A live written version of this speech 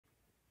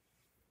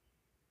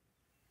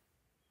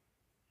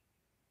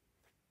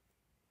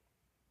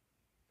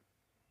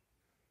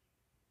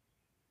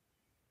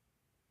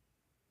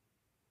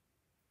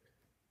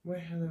Well,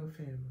 hello,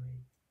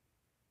 family.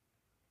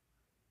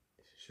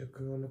 This is your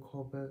girl,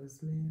 Nicole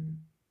Buzzman,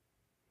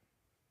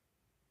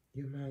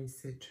 your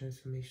mindset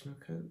transformational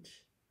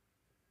coach,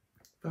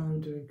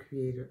 founder and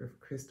creator of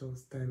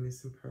Crystals,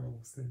 Diamonds, and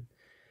Pearls. And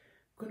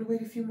I'm going to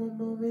wait a few more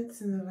moments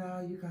and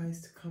allow you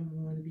guys to come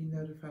on and be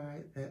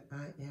notified that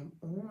I am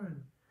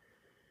on.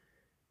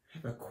 I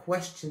have a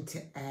question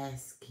to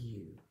ask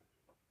you.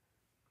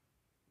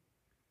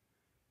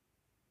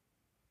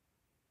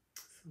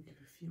 So give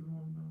a few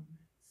more moments.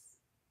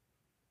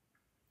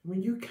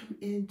 When you come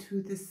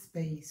into this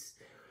space,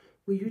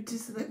 will you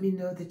just let me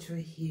know that you're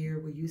here?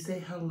 Will you say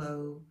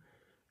hello?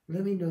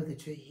 Let me know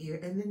that you're here.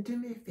 And then do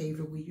me a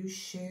favor. Will you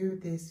share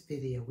this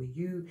video? Will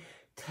you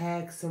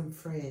tag some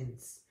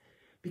friends?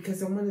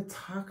 Because I want to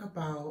talk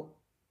about,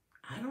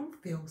 I don't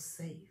feel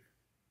safe.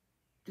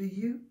 Do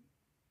you?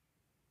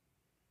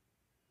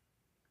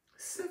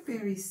 It's a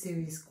very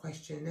serious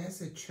question.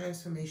 As a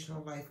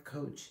transformational life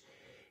coach,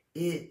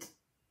 it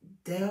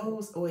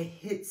delves or it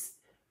hits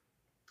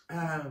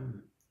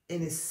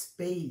in a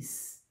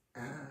space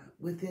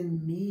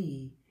within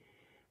me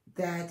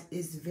that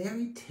is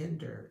very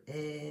tender.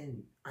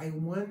 And I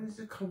wanted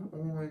to come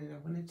on and I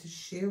wanted to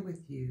share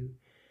with you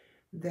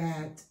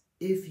that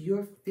if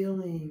you're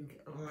feeling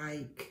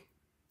like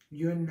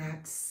you're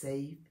not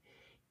safe,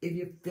 if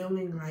you're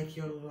feeling like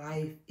your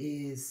life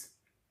is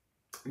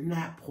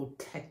not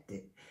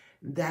protected,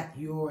 that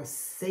your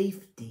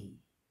safety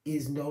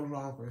is no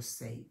longer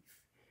safe,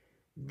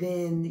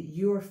 then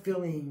you're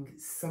feeling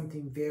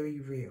something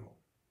very real.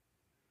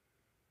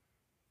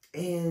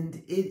 And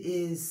it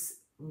is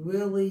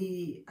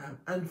really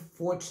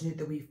unfortunate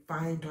that we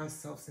find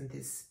ourselves in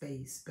this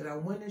space. But I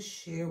want to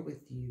share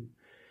with you,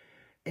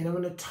 and I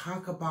want to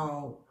talk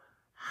about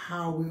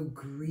how we're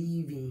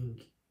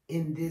grieving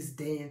in this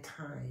day and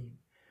time,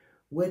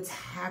 what's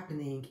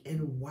happening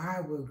and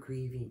why we're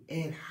grieving,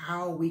 and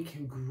how we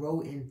can grow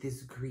in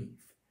this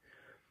grief.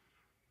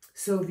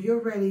 So if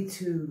you're ready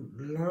to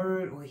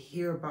learn or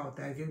hear about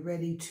that, if you're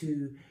ready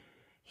to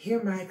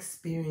hear my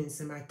experience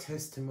and my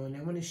testimony,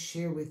 I want to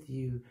share with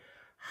you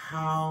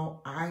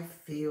how I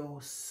feel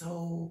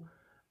so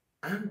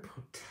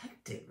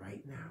unprotected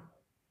right now.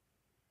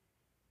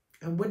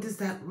 And what does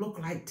that look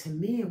like to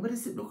me? And what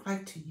does it look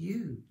like to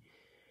you?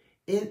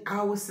 In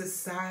our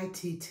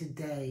society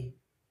today,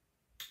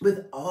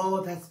 with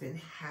all that's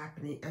been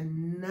happening,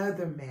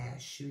 another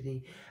mass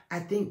shooting,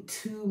 I think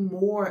 2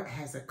 more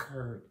has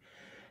occurred.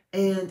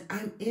 And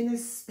I'm in a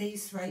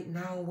space right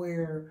now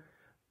where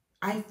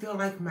I feel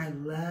like my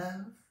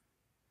love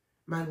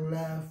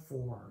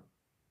for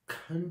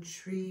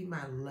country,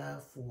 my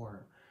love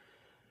for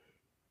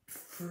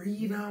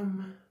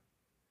freedom,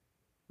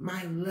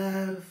 my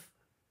love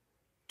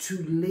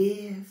to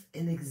live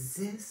and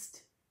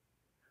exist,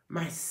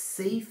 my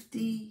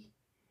safety,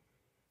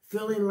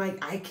 feeling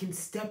like I can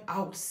step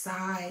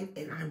outside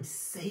and I'm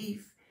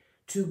safe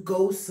to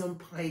go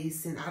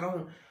someplace and I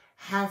don't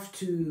have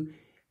to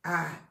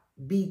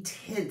be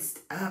tensed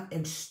up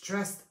and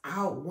stressed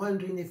out,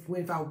 wondering if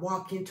I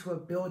walk into a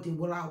building,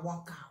 will I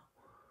walk out?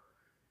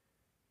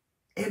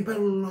 And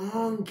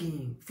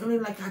belonging,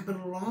 feeling like I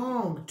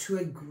belong to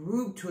a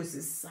group, to a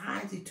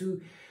society,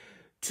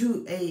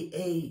 to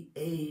a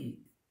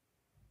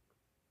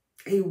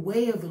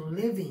way of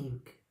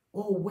living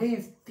or a way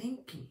of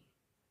thinking.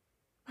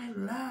 My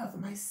love,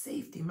 my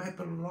safety, my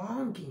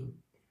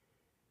belonging.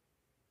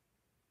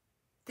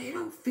 They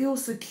don't feel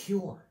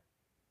secure.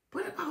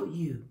 What about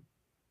you?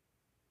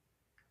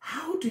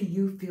 How do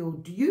you feel?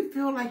 Do you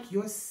feel like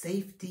your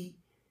safety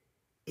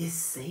is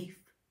safe?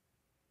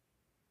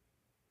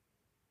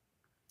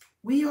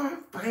 We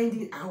are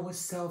finding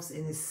ourselves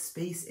in a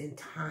space and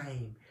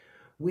time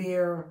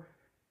where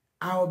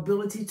our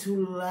ability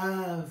to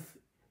love,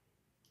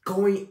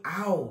 going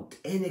out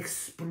and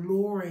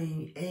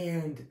exploring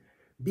and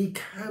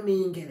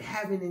becoming and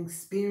having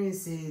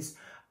experiences,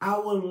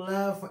 our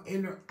love for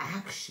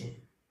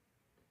interaction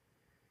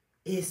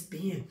is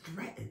being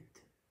threatened.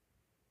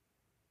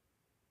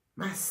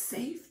 My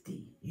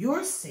safety,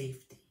 your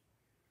safety,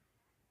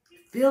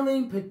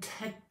 feeling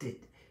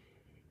protected,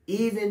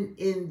 even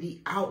in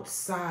the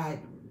outside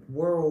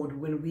world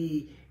when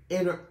we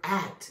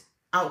interact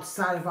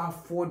outside of our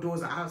 4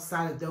 doors or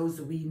outside of those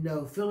that we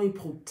know, feeling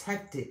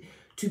protected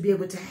to be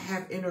able to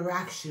have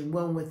interaction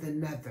one with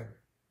another.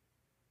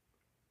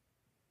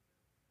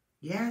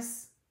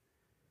 Yes?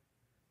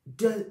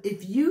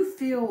 If you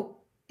feel,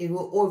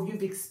 or if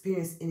you've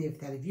experienced any of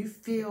that, if you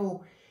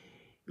feel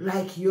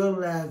like your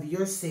love,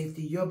 your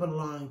safety, your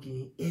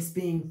belonging is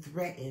being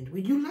threatened,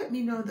 will you let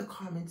me know in the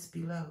comments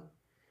below?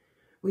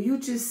 Will you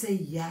just say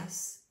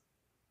yes?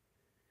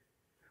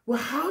 Well,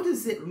 how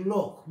does it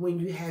look when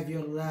you have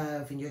your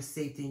love and your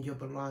safety and your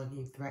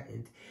belonging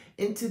threatened?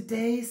 In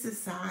today's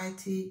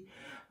society,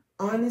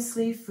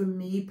 honestly, for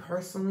me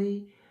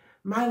personally,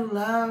 my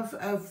love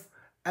of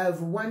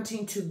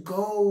wanting to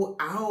go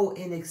out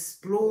and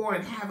explore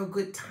and have a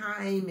good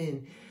time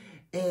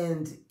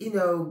and you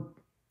know,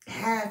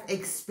 have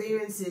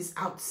experiences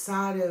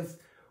outside of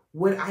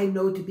what I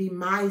know to be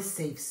my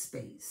safe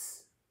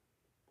space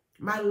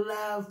My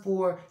love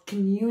for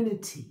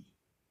community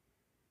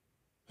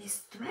is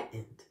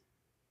threatened.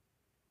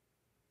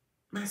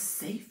 My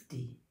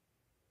safety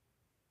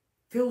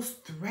feels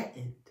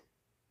threatened.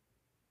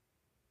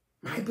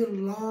 My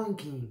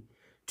belonging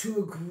to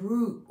a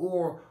group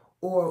or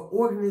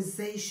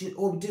organization,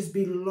 or just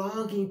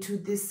belonging to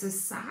this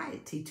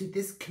society, to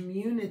this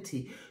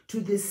community,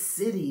 to this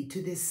city,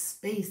 to this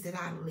space that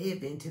I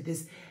live in, to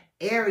this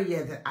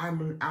area that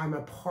I'm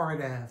a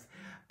part of,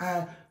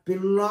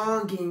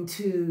 belonging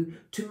to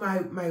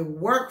my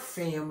work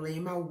family,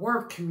 my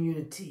work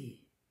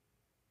community,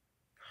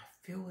 I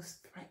feel is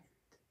threatened.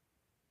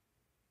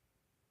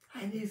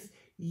 And if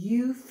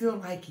you feel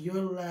like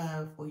your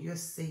love or your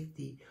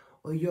safety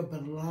or your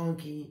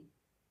belonging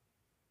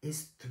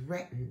is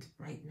threatened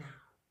right now,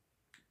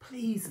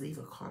 please leave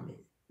a comment.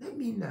 Let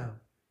me know.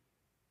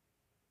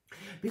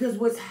 Because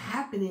what's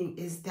happening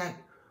is that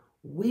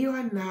we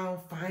are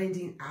now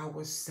finding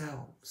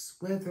ourselves,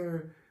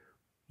 whether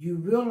you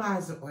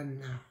realize it or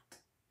not,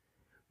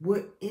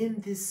 we're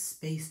in this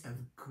space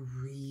of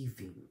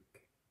grieving.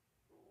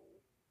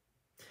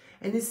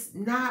 And it's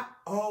not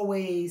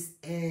always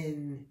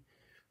an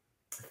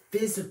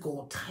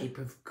physical type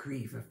of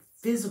grief, a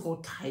physical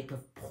type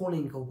of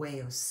pulling away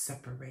or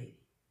separating.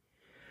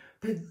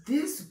 But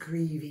this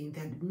grieving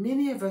that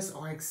many of us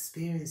are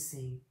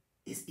experiencing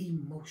is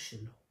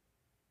emotional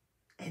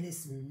and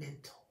it's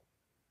mental.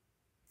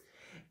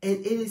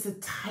 And it is a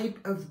type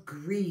of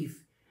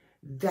grief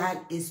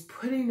that is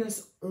putting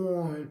us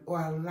on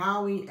or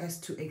allowing us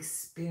to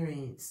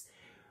experience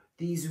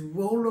these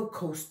roller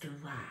coaster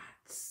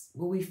rides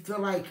where we feel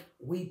like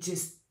we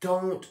just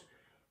don't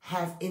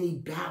have any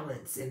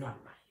balance in our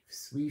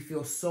lives. We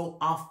feel so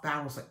off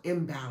balance or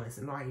imbalance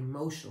in our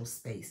emotional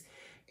space,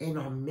 in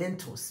our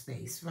mental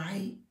space,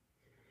 right?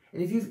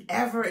 And if you've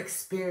ever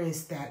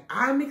experienced that,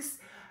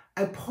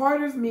 a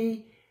part of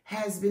me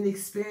has been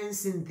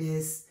experiencing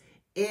this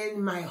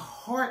in my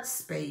heart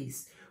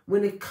space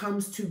when it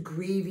comes to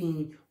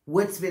grieving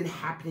what's been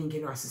happening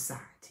in our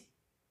society.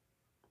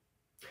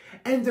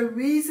 And the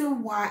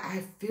reason why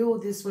I feel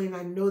this way, and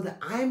I know that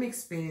I'm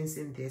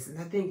experiencing this, and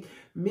I think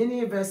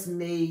many of us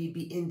may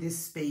be in this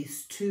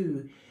space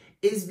too,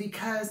 is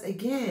because,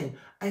 again,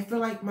 I feel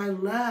like my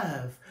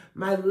love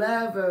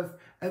of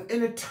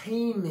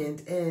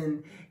entertainment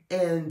and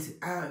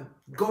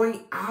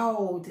going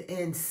out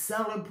and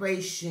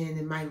celebration,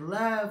 and my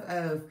love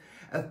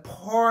of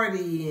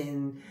party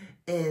and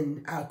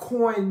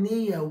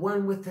koinonia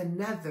one with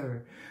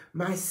another,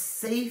 my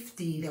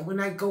safety, that when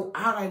I go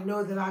out, I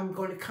know that I'm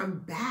going to come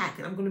back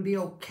and I'm going to be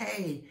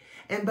okay,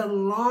 and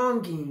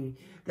belonging,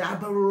 that I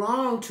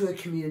belong to a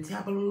community,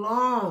 I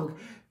belong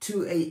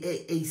to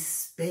a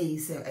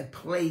space, a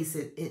place.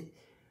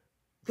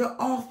 They're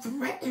all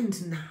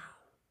threatened now.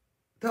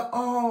 They're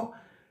all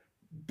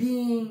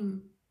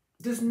being,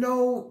 there's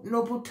no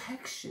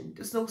protection.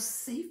 There's no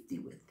safety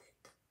with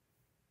it.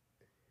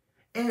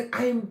 And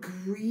I am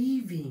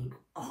grieving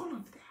all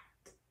of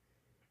that.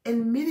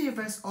 And many of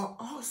us are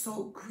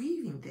also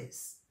grieving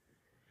this.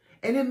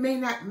 And it may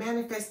not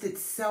manifest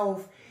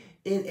itself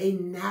in a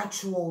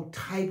natural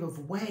type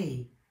of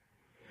way.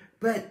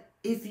 But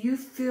if you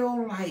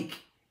feel like,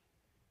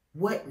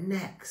 what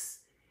next?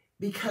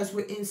 Because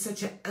we're in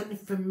such an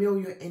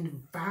unfamiliar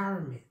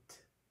environment.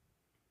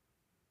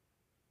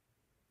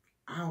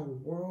 Our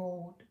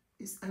world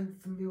is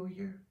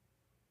unfamiliar.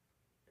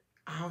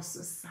 Our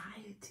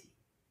society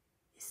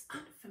is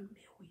unfamiliar.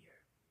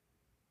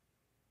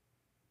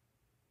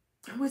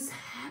 And what's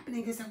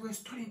happening is that we're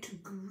starting to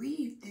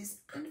grieve this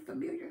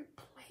unfamiliar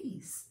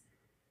place.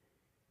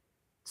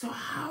 So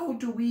how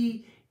do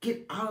we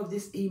get out of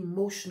this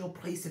emotional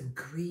place of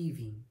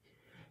grieving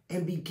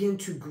and begin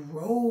to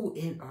grow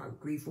in our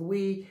grief?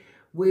 We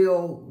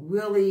will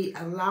really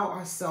allow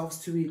ourselves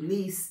to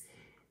release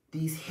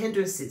these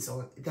hindrances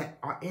that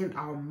are in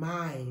our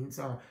minds,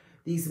 or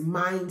these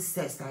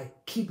mindsets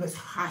that keep us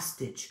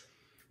hostage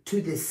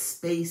to this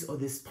space or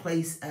this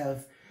place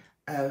of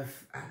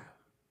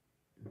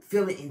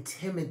feeling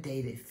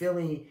intimidated,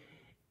 feeling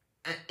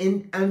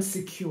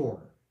unsecure.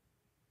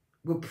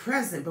 We're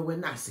present, but we're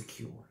not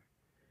secure.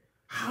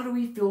 How do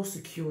we feel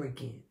secure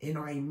again in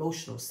our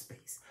emotional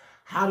space?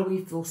 How do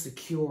we feel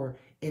secure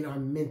in our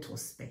mental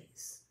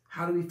space?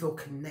 How do we feel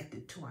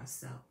connected to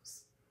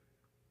ourselves?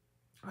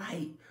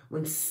 Right?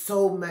 When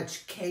so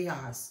much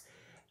chaos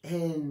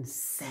and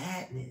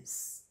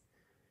sadness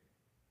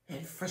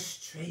and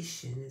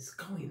frustration is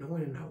going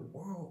on in our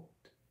world.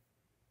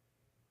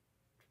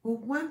 Well,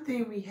 one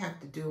thing we have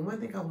to do, and one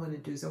thing I want to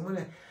do is I want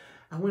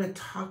to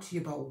talk to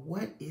you about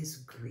what is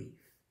grief.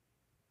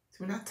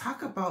 So when I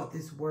talk about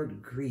this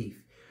word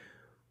grief,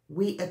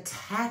 we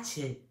attach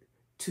it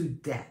to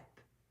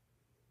death,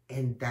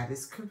 and that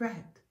is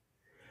correct.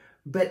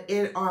 But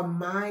in our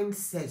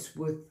mindsets,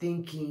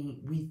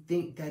 we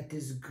think that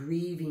this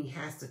grieving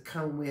has to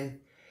come with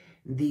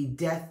the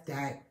death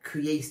that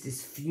creates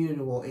this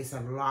funeral. It's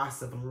a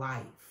loss of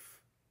life.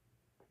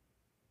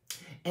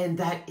 And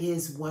that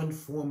is one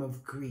form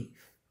of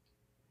grief.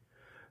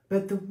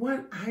 But the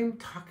one I'm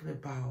talking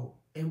about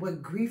And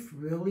what grief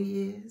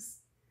really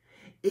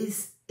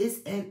is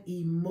an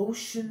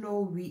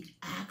emotional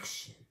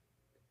reaction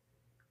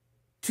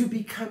to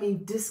becoming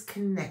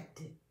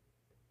disconnected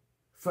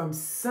from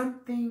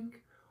something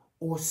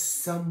or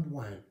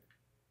someone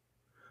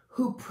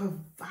who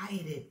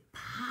provided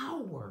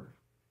power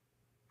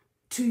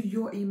to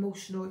your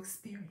emotional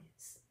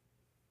experience.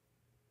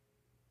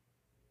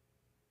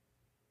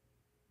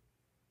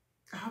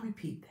 I'll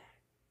repeat that.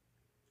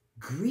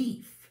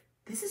 Grief.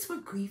 This is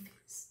what grief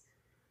is.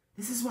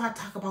 This is why I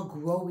talk about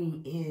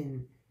growing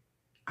in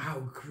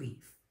our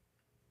grief.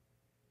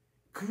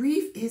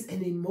 Grief is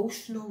an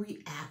emotional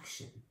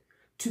reaction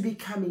to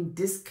becoming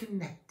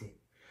disconnected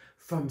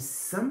from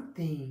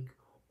something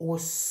or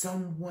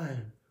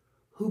someone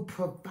who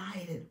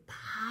provided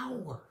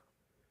power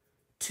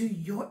to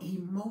your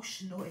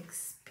emotional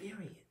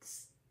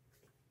experience.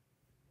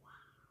 Wow.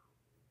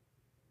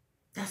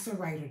 That's a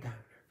writer downer.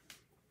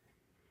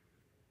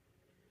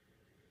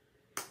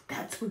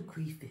 That's what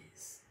grief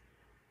is.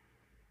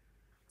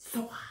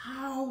 So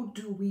how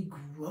do we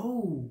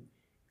grow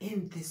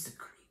in this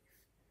grief?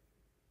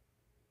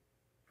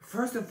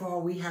 First of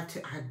all, we have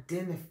to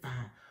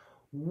identify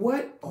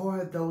what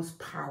are those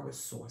power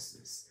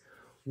sources?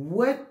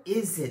 What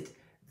is it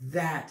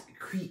that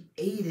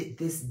created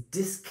this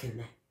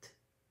disconnect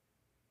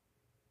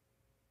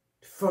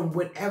from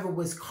whatever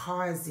was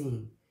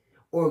causing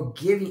or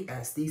giving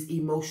us these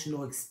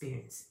emotional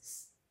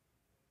experiences?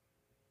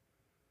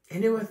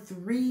 And there were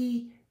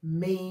three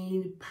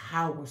main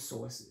power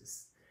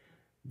sources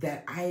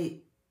that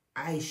I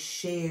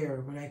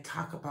share when I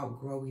talk about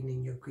growing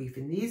in your grief.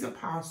 And these are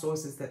power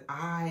sources that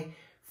I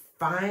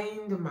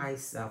found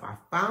myself,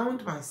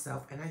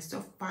 and I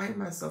still find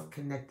myself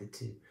connected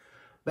to.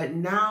 But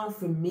now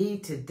for me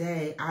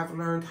today, I've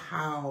learned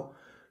how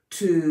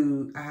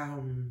to,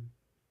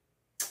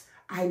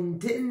 I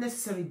didn't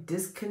necessarily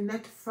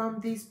disconnect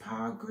from these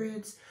power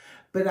grids,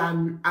 but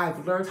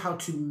I've learned how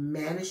to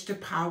manage the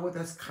power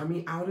that's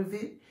coming out of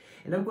it.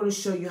 And I'm going to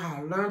show you how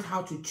I learned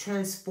how to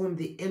transform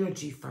the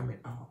energy from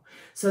it all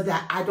so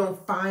that I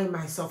don't find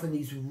myself in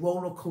these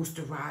roller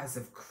coaster rides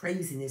of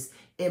craziness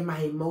in my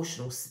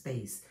emotional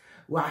space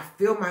where I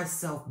feel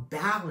myself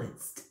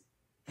balanced,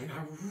 and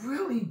I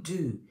really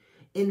do,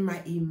 in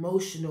my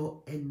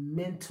emotional and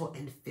mental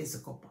and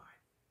physical body.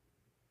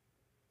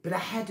 But I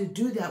had to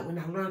do that when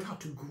I learned how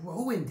to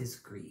grow in this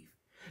grief.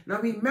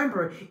 Now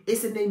remember,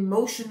 it's an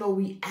emotional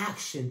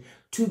reaction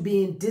to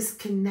being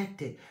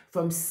disconnected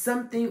from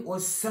something or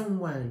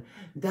someone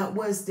that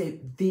was the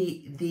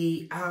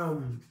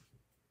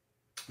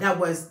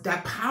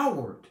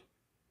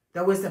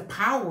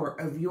power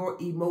of your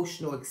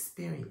emotional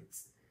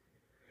experience.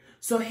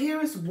 So here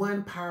is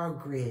one power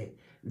grid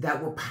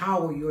that will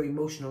power your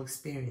emotional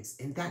experience,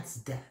 and that's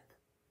death.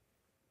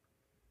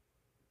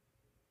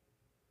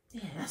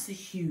 Yeah, that's a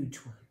huge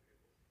one.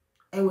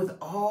 And with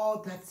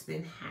all that's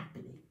been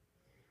happening,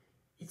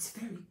 it's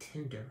very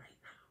tender right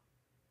now.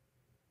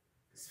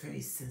 It's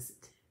very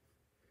sensitive.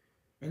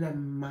 And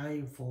I'm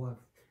mindful of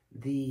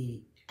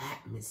the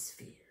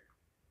atmosphere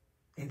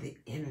and the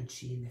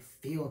energy and the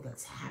field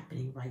that's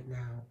happening right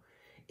now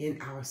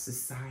in our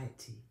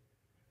society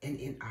and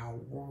in our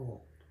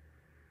world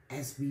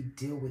as we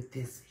deal with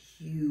this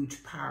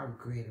huge power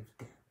grid of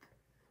death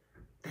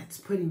that's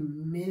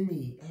putting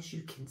many, as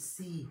you can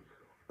see,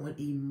 on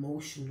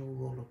emotional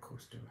roller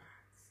coaster rides.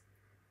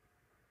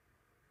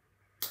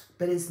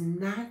 But it's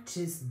not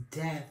just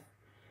death.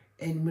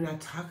 And when I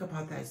talk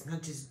about that, it's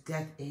not just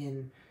death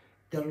in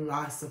the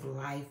loss of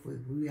life.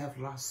 We have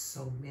lost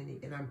so many.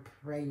 And I'm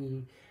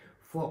praying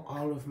for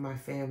all of my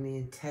family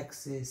in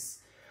Texas.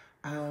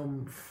 There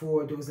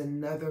was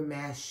another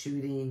mass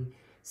shooting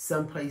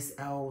someplace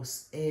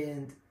else.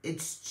 And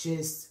it's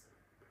just,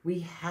 we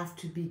have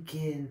to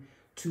begin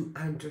to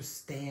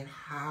understand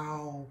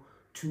how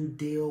to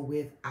deal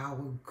with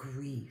our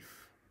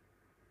grief.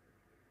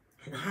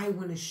 And I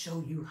want to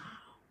show you how.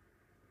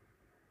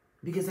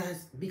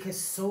 Because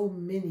so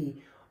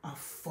many are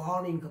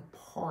falling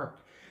apart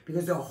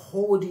because they're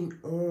holding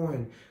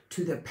on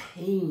to the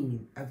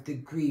pain of the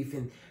grief,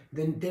 and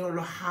then they don't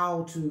know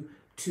how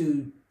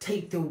to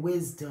take the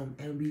wisdom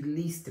and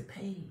release the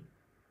pain.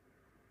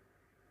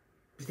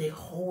 But they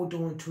hold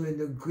on to it, and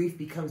the grief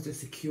becomes the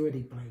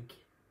security blanket.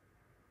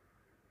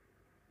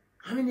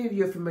 How many of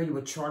you are familiar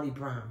with Charlie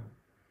Brown?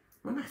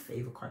 One of my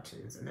favorite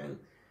cartoons. I know,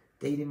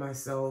 dating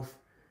myself.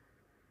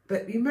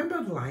 But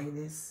remember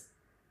Linus?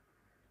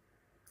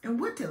 And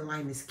what did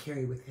Linus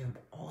carry with him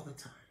all the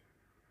time?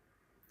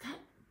 That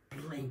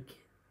blanket.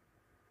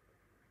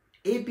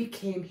 It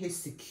became his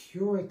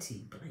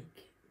security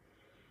blanket.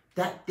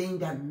 That thing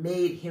that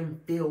made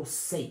him feel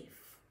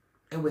safe.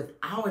 And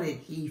without it,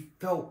 he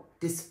felt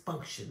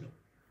dysfunctional.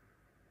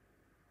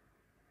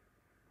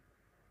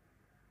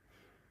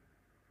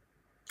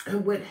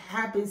 And what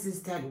happens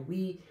is that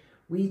we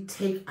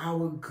take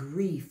our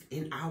grief,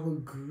 and our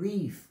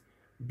grief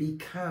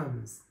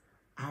becomes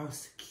our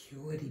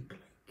security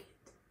blanket.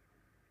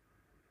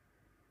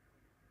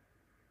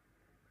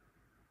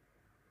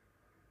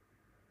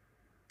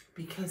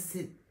 Because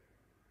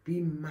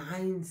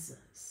reminds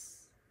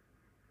us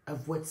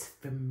of what's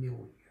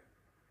familiar.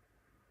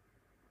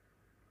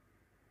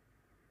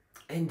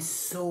 And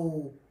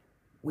so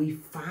we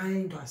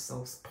find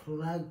ourselves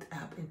plugged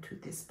up into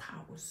this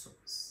power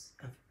source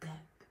of death.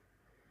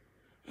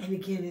 And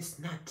again, it's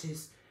not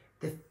just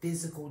the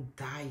physical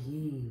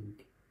dying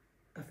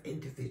of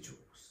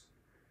individuals,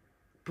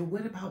 but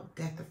what about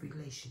death of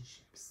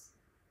relationships?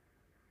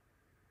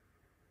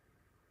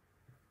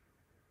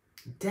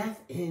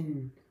 Death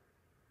in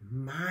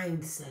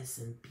mindsets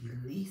and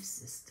belief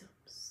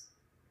systems.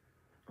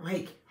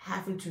 Like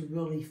having to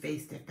really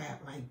face the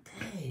fact, like,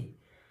 dang,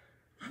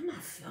 I'm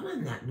not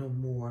feeling that no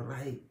more.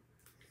 Like,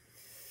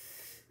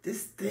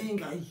 this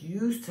thing I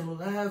used to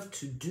love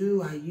to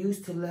do, I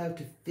used to love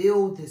to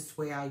feel this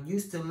way, I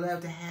used to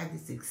love to have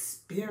this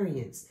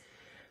experience.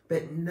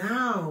 But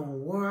now,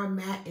 where I'm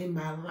at in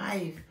my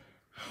life,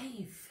 I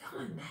ain't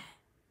feeling that.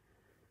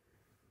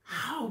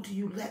 How do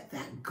you let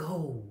that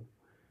go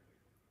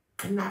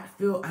and not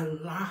feel a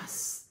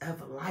loss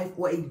of life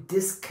or a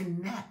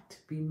disconnect?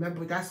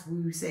 Remember, that's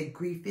what we say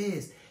grief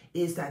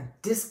is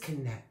that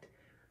disconnect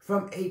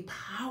from a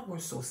power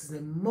source, an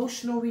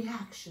emotional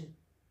reaction.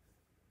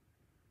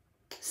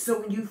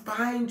 So when you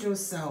find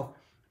yourself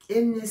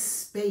in this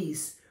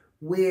space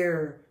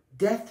where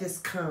death has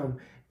come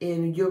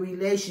in your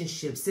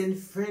relationships, in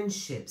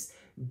friendships,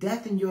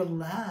 death in your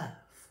love,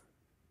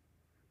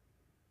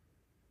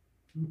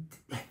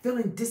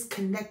 feeling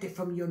disconnected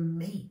from your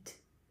mate,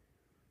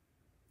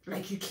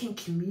 like you can't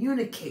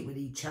communicate with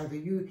each other,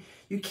 you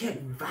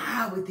can't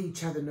vibe with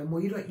each other no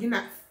more, you're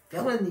not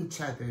feeling each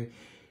other,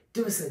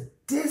 there's a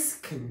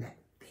disconnect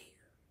there,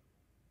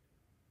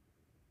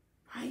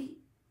 right?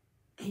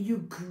 And you're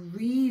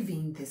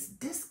grieving this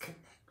disconnect.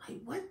 Like,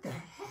 what the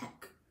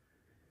heck?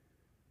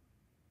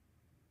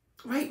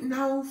 Right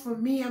now, for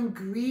me, I'm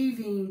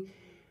grieving,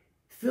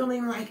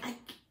 feeling like,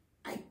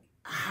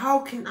 how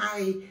can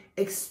I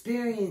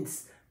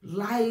experience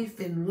life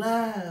and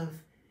love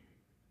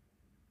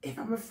if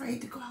I'm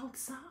afraid to go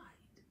outside?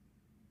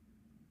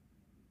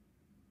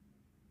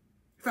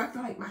 If I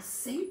feel like my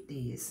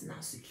safety is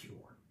not secure.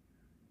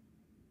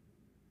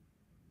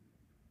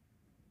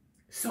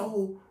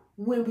 So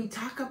when we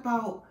talk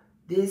about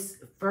this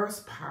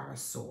first power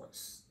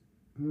source,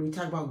 when we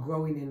talk about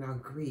growing in our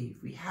grief,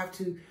 we have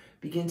to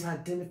begin to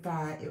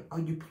identify, are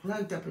you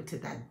plugged up into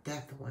that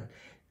death one?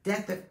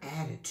 Death of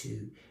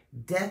attitude,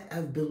 death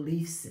of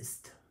belief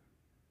system,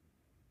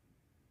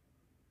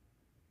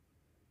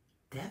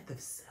 death of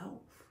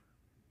self.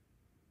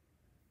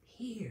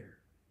 Here,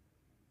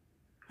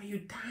 are you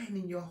dying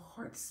in your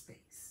heart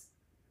space?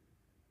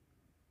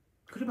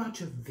 What about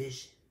your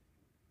vision?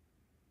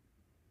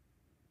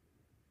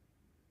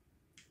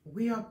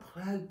 We are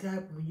plugged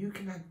up. When you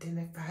can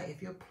identify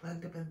if you're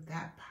plugged up in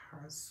that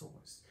power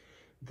source,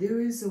 there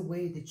is a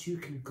way that you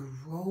can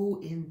grow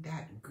in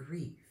that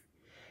grief.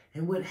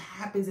 And what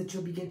happens is that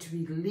you'll begin to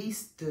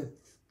release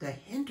the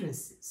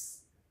hindrances.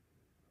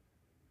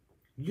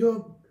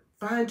 You'll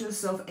find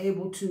yourself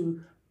able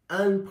to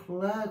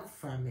unplug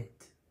from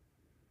it.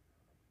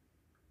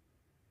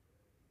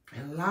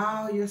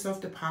 Allow yourself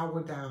to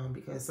power down,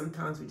 because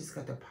sometimes we just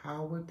got to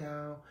power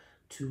down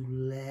to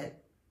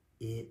let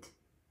it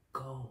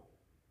go.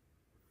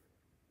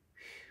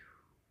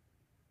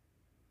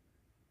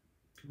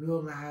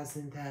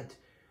 Realizing that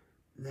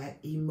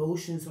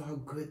emotions are a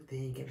good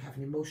thing and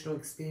having emotional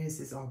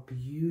experiences are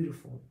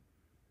beautiful.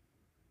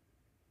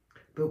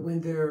 But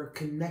when they're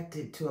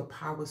connected to a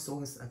power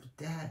source of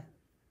death,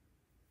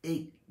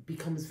 it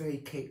becomes very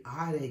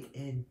chaotic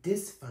and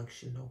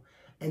dysfunctional.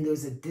 And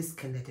there's a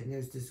disconnect and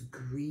there's this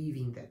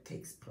grieving that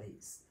takes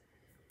place.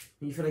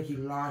 When you feel like you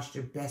lost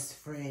your best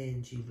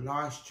friend, you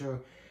lost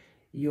your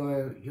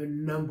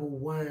number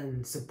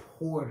one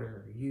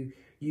supporter,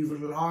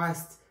 you've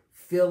lost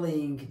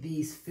feeling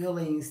these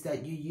feelings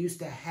that you used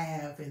to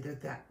have, and they're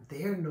not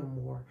there no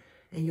more,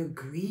 and you're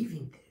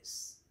grieving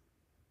this.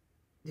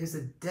 There's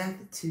a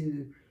death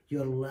to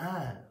your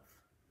love,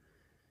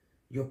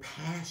 your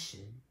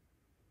passion,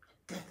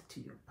 a death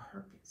to your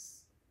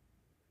purpose.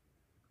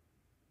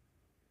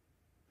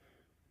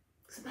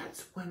 So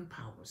that's one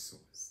power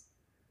source.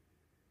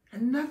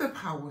 Another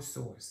power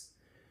source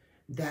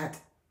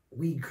that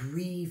we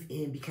grieve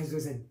in because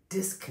there's a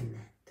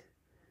disconnect.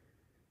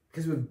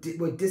 Because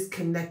we're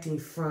disconnecting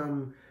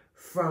from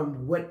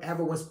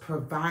whatever was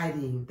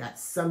providing that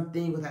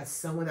something or that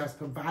someone that was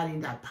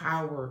providing that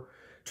power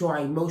to our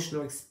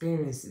emotional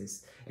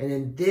experiences. And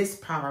in this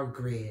power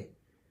grid,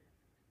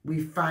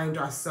 we find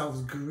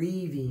ourselves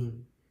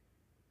grieving,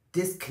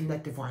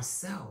 disconnected of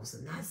ourselves.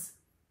 And that's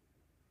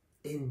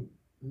in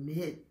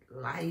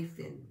midlife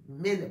and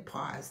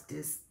menopause,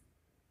 this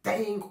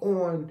thing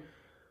on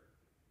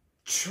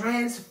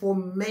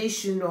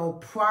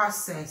transformational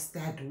process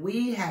that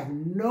we have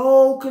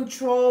no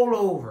control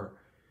over.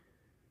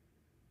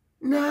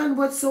 None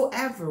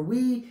whatsoever.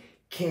 We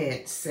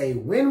can't say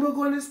when we're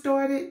going to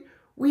start it.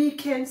 We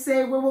can't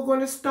say when we're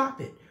going to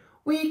stop it.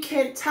 We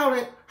can't tell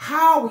it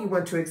how we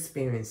want to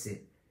experience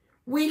it.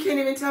 We can't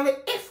even tell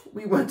it if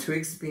we want to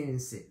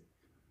experience it.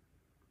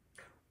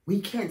 We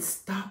can't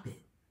stop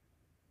it.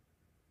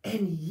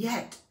 And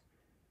yet,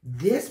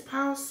 this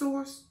power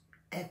source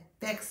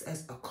affects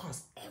us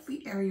across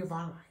every area of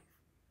our life.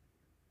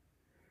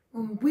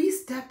 When we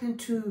step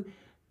into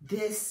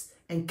this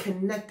and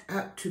connect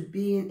up to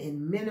being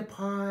in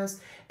menopause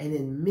and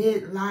in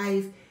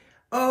midlife,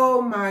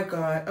 oh my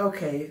God.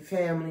 Okay,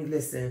 family,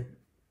 listen.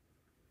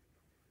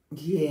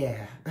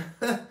 Yeah.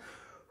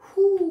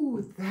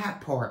 Whoo,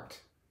 that part.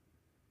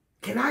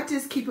 Can I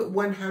just keep it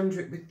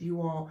 100 with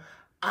you all?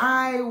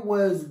 I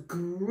was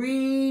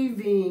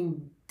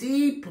grieving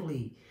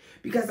deeply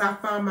because I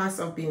found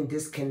myself being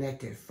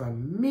disconnected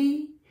from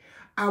me.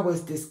 I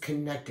was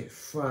disconnected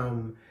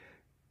from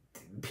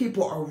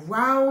people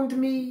around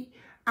me.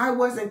 I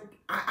wasn't,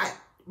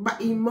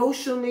 but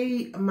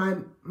emotionally,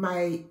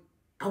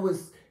 I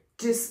was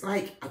just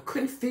like, I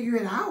couldn't figure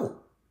it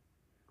out.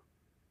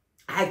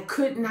 I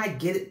could not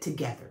get it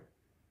together.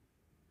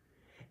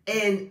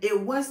 And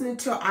it wasn't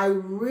until I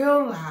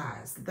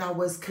realized that I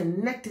was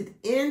connected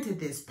into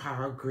this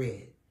power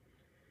grid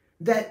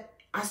that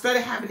I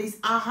started having these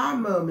aha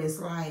moments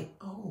like,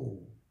 oh,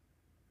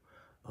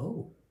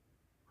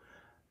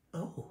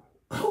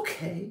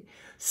 okay.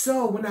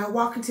 So when I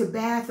walk into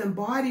Bath and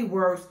Body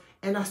Works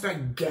and I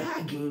start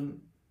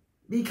gagging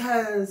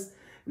because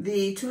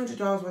the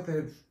 $200 worth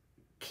of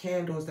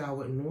candles that I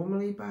would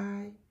normally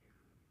buy,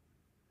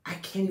 I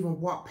can't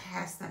even walk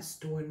past that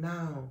store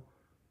now,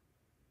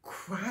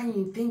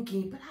 crying,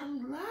 thinking, but I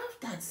love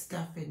that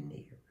stuff in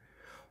there.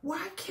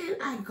 Why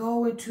can't I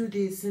go into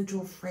the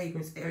essential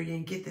fragrance area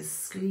and get the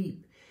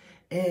sleep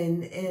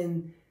and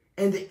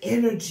the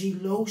energy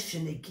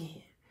lotion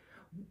again?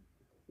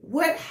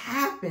 What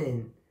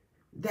happened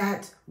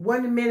that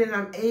one minute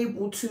I'm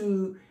able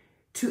to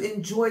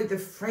enjoy the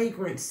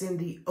fragrance and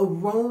the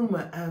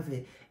aroma of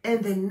it,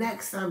 and the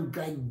next I'm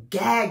like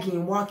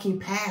gagging walking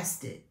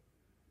past it?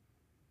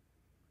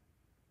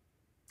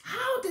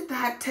 How did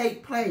that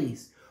take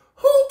place?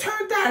 Who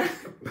turned that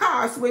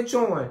power switch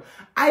on?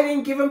 I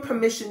didn't give him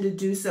permission to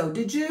do so.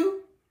 Did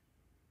you?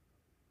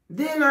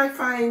 Then I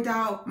find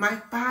out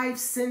my 5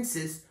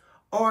 senses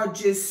are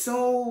just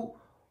so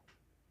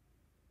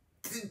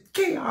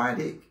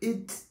chaotic.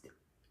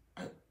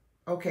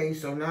 Okay,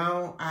 so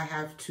now I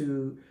have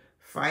to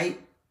fight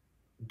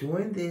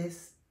doing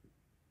this,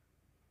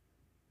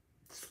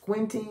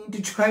 squinting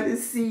to try to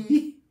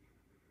see.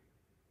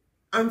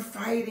 I'm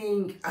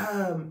fighting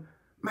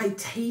my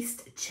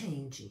taste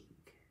changing.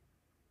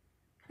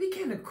 I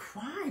began to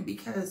cry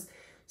because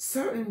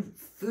certain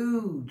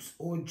foods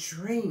or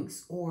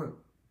drinks or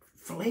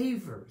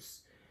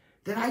flavors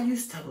that I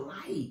used to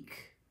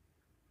like,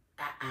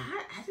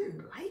 I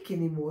didn't like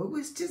anymore. It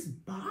was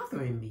just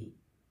bothering me.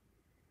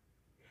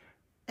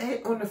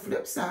 And on the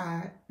flip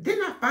side,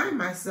 then I find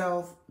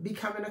myself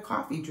becoming a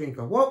coffee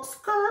drinker. Whoa,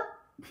 skirt.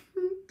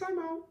 Come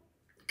on.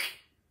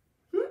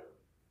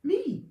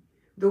 Me.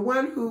 The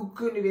one who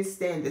couldn't even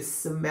stand the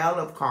smell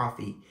of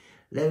coffee,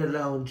 let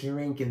alone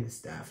drinking the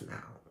stuff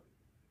now.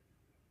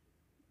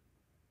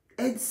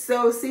 And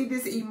so, see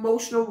this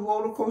emotional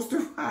roller coaster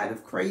ride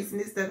of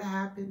craziness that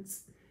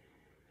happens.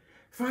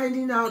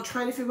 Finding out,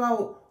 trying to figure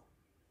out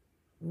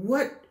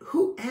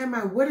who am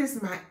I? What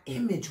is my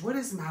image? What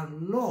is my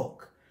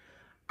look?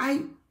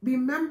 I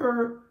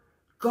remember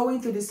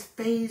going through this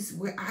phase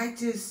where I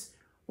just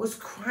was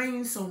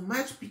crying so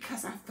much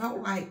because I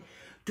felt like,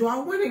 do I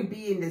want to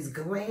be in this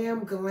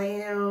glam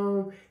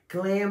girl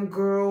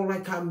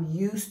like I'm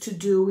used to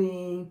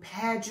doing,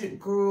 pageant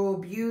girl,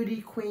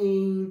 beauty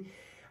queen,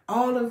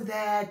 all of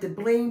that, the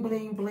bling,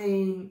 bling,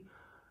 bling.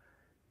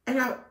 And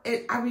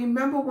I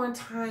remember one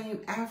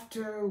time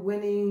after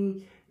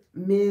winning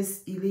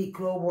Miss Elite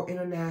Global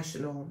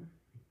International,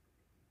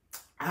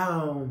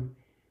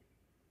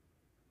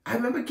 I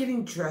remember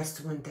getting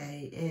dressed one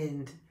day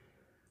and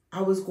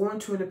I was going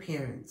to an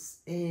appearance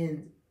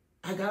and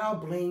I got all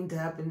blinged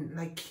up and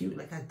like cute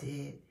like I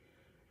did.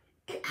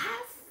 And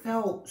I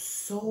felt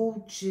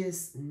so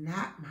just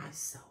not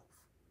myself.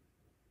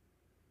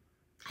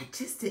 I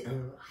just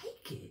didn't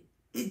like it.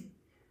 It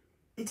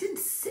didn't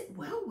sit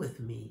well with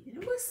me.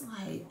 And it was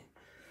like,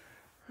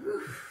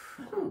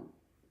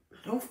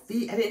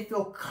 I didn't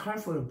feel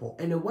comfortable.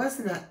 And it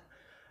wasn't an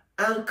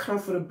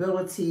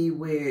uncomfortability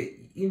where,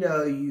 you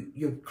know,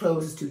 your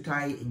clothes is too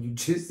tight and you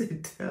just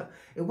sit down.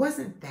 It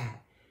wasn't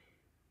that.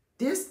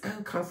 This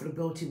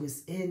uncomfortability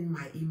was in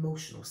my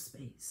emotional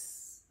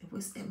space. It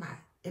was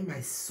in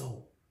my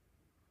soul.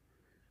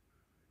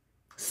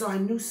 So I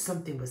knew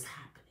something was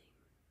happening.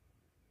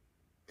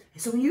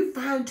 And so when you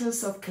find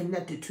yourself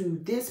connected to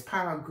this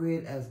power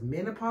grid of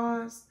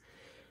menopause,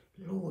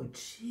 Lord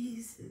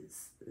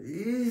Jesus,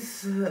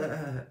 let's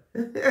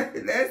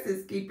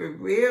just keep it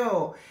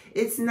real.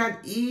 It's not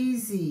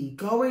easy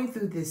going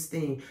through this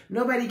thing.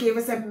 Nobody gave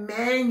us a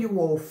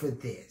manual for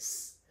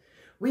this.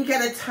 We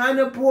got a ton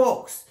of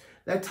books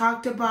that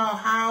talked about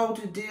how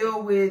to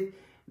deal with,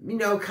 you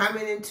know,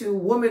 coming into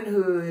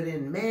womanhood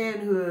and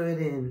manhood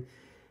and,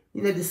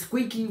 you know, the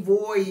squeaky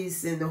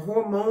voice and the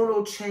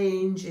hormonal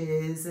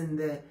changes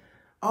and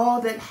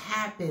all that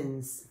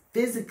happens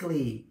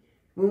physically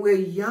when we're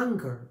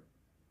younger,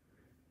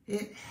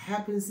 it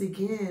happens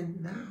again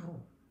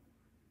now.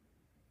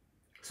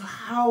 So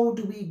how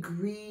do we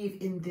grieve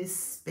in this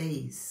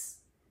space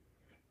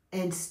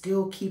and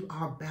still keep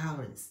our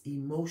balance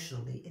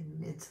emotionally and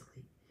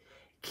mentally?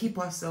 Keep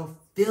ourselves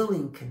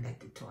feeling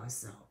connected to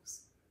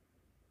ourselves.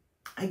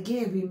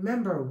 Again,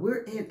 remember,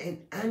 we're in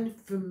an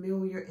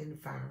unfamiliar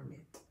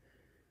environment.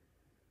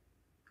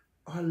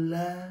 Our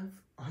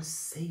love, our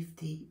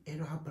safety,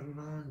 and our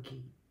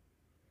belonging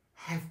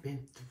have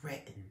been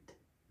threatened,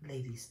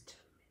 ladies and gentlemen.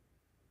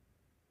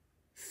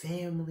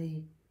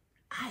 Family,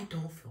 I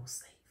don't feel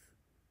safe.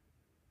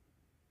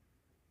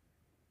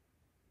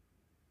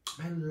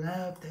 My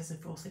love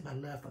doesn't feel safe. My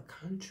love for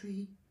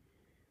country,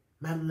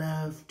 my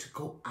love to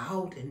go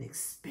out and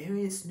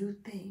experience new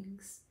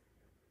things,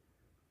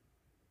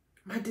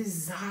 my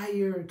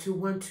desire to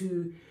want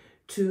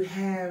to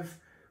have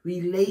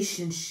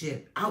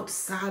relationship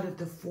outside of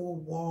the four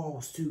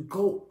walls, to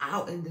go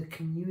out in the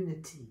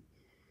community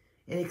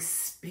and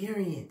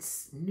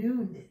experience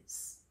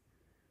newness.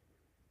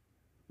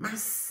 My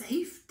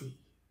safety,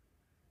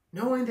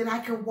 knowing that I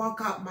can walk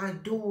out my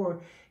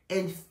door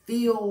and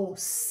feel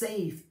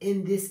safe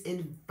in this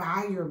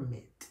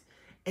environment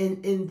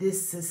and in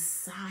this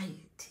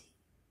society,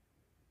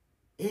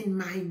 in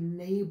my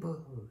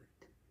neighborhood,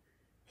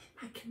 in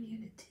my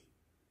community.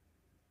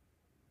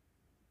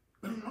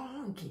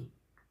 Belonging.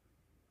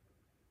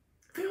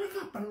 Feel like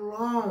I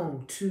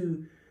belong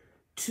to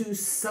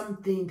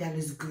something that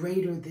is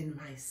greater than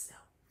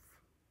myself.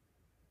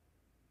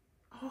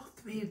 All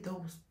three of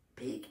those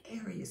big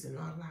areas in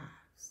our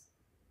lives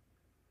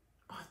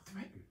are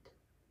threatened.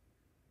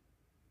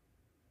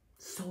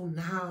 So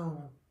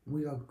now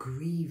we are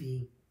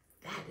grieving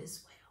that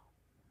as well.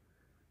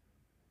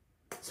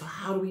 So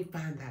how do we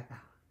find that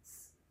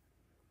balance?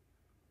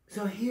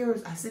 So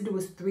I said there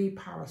was 3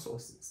 power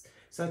sources.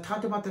 So I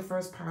talked about the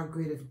first power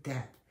grid of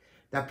death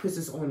that puts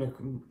us on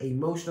an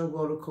emotional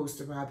roller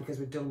coaster ride because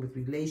we're dealing with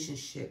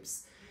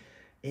relationships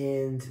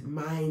and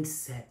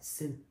mindsets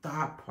and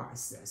thought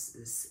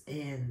processes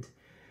and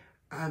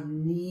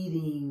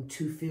needing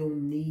to feel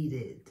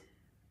needed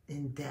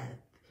in death.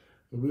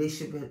 The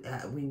relationship,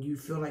 when you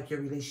feel like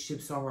your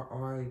relationships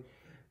are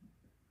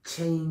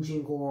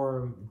changing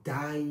or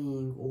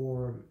dying,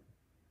 or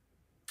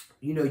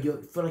you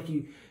feel like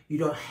you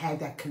don't have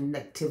that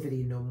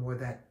connectivity no more,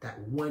 that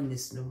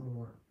oneness no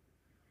more.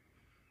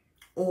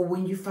 Or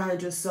when you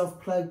find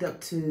yourself plugged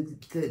up to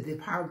the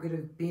power grid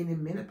of being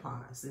in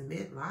menopause and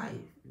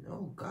midlife.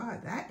 Oh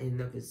God, that in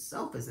and of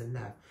itself is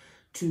enough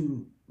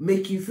to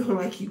make you feel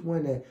like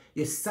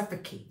you're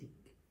suffocating.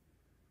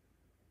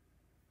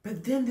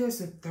 But then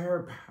there's a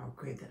third power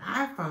grid that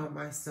I found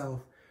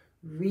myself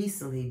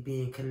recently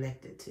being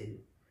connected to.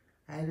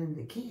 I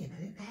didn't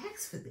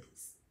ask for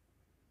this.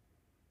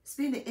 It's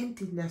being an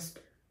empty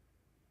nester.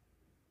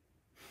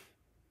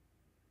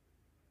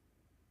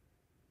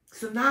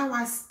 So now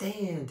I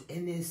stand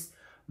in this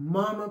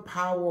mama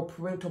power,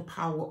 parental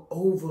power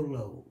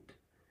overload.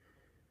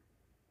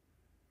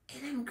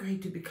 And I'm going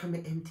to become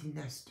an empty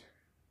nester.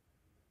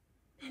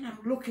 And I'm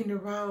looking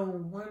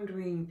around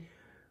wondering,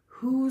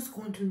 who's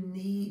going to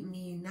need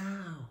me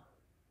now?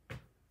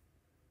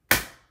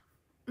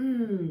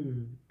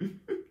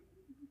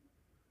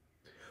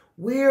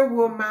 Where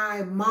will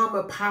my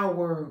mama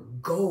power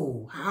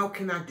go? How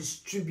can I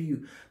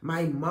distribute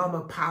my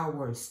mama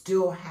power and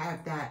still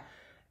have that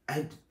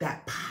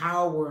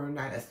power and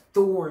that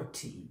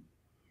authority?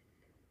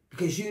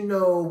 Because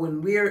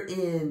when we're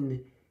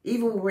in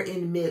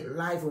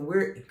midlife, when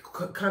we're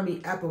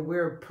coming up and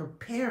we're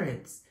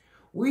parents,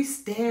 we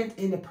stand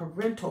in a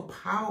parental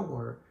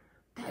power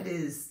that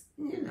is,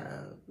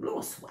 a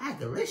little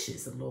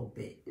swagalicious a little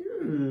bit.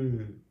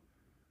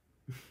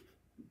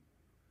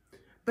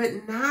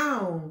 But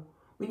now,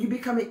 when you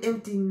become an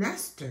empty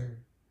nester,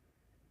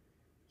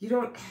 you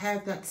don't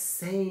have that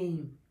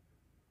same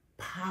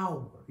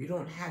power. You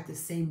don't have the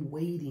same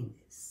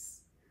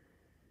weightiness.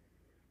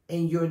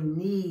 And your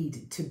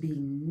need to be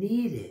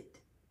needed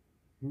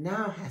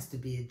now has to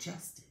be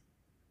adjusted.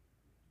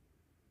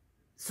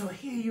 So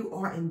here you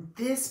are in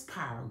this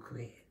power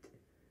grid.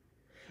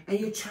 And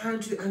you're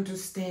trying to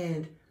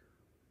understand,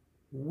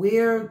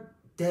 where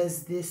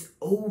does this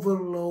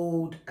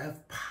overload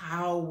of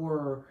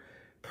power,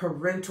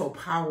 parental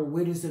power,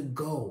 where does it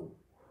go?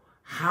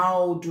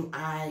 How do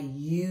I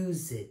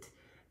use it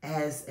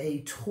as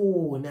a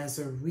tool and as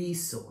a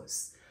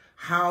resource?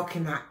 How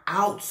can I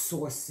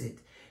outsource it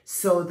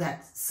so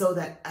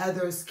that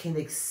others can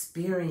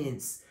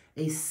experience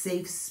a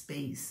safe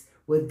space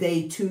where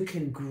they too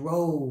can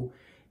grow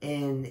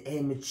and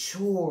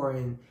mature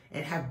and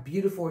have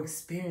beautiful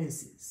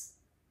experiences?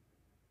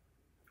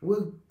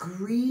 We're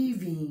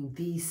grieving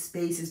these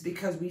spaces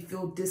because we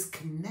feel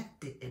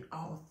disconnected in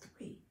all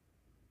 3.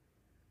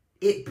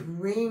 It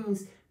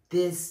brings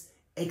this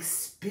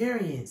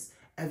experience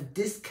of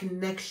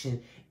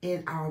disconnection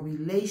in our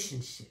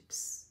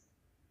relationships,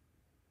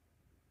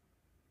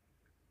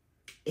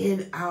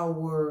 in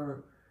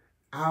our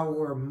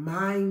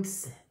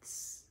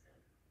mindsets,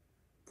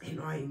 in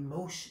our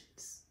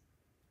emotions.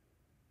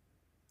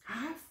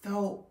 I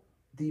felt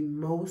the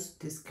most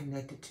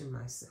disconnected to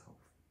myself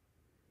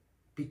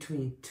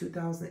between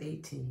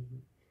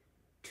 2018,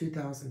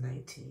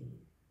 2019,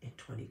 and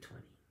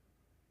 2020.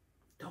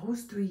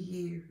 Those 3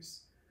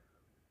 years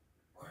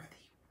were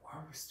the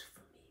worst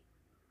for me.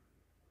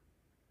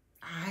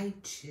 I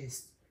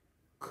just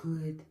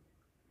could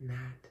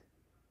not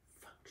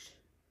function.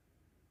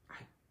 I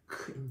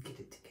couldn't get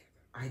it together.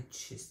 I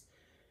just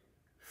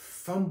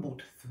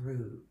fumbled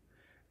through.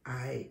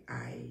 I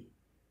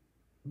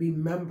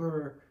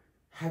remember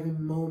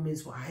having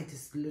moments where I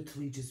just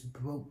literally just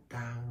broke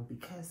down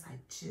because I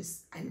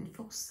didn't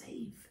feel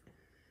safe.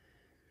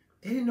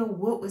 I didn't know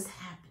what was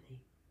happening.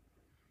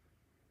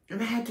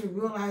 And I had to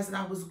realize that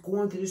I was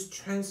going through this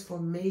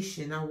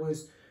transformation. I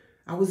was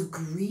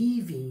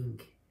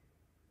grieving,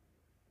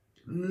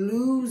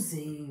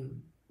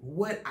 losing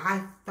what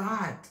I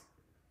thought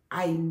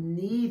I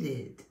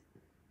needed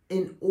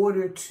in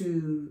order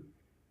to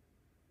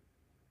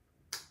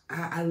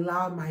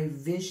allow my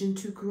vision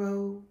to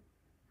grow,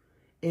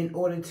 in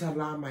order to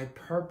allow my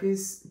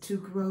purpose to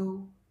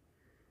grow,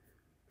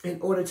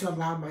 in order to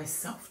allow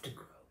myself to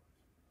grow.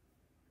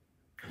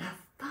 And I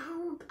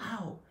found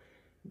out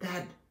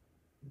that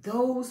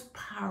those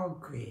power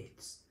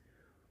grids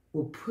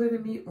were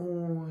putting me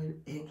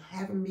on and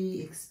having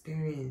me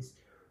experience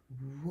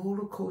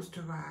roller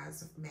coaster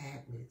rides of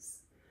madness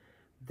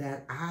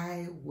that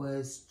I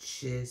was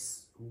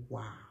just,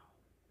 wow.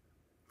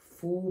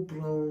 Full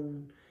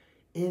blown,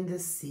 in the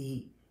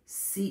seat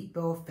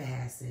belt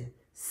fastened,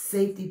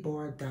 safety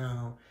bar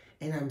down,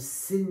 and I'm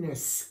sitting there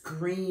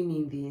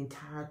screaming the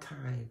entire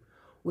time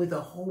with a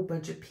whole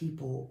bunch of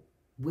people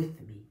with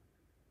me.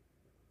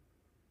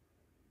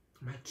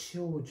 My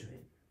children,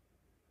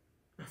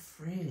 my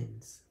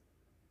friends,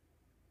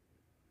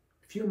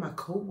 a few of my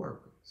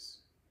co-workers.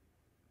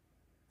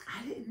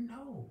 I didn't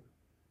know.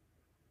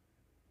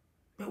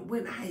 But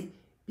when I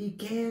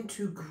began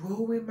to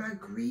grow in my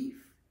grief,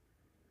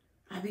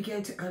 I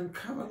began to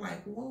uncover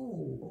like,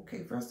 whoa,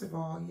 okay, first of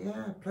all,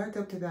 yeah, I plugged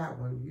up to that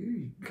one.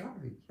 You got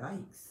it,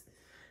 yikes.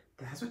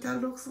 That's what that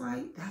looks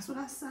like. That's what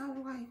I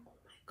sound like. Oh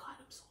my God,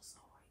 I'm so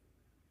sorry.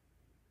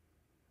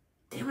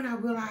 Then when I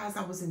realized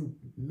I was in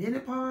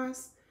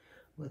menopause,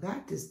 well,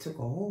 that just took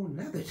a whole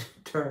nother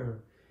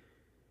turn.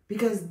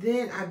 Because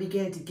then I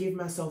began to give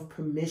myself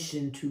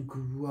permission to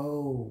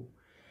grow.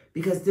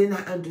 Because then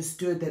I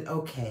understood that,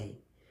 okay,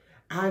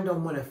 I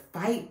don't want to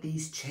fight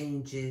these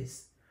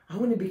changes. I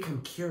want to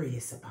become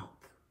curious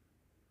about them.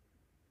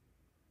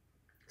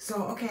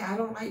 So, okay, I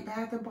don't like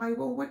Bath and Body.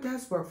 Well, what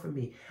does work for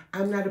me?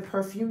 I'm not a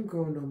perfume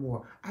girl no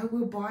more. I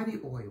wear body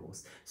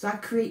oils. So I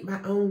create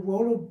my own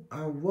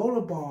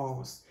roller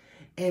balls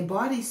and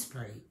body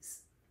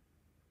sprays.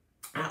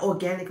 I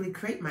organically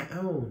create my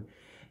own.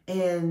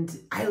 And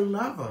I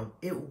love them.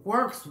 It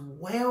works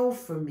well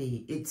for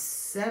me. It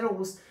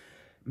settles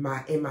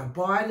in my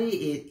body.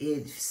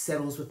 It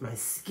settles with my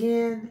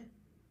skin.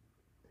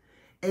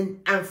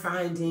 And I'm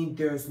finding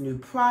there's new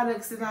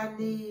products that I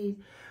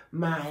need.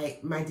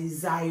 My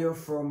desire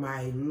for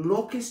my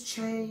look has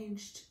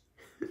changed.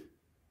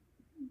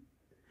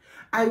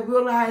 I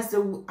realized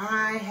that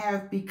I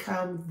have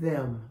become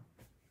them.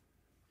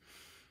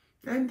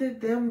 I'm the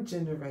them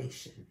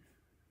generation.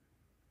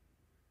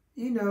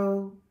 You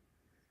know,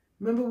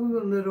 remember we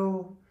were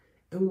little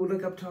and we would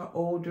look up to our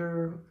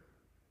older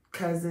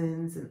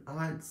cousins and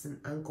aunts and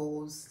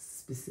uncles,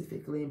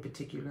 specifically in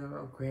particular,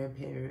 or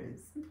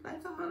grandparents.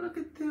 Like, oh, look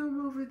at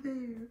them over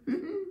there.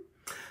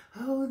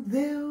 Oh,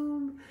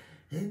 them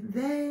and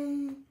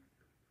they.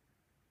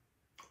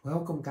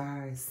 Welcome,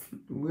 guys.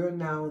 We're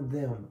now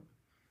them.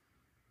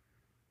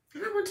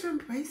 And I want to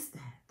embrace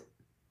that.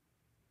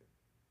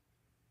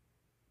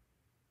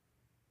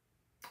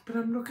 But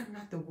I'm looking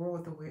at the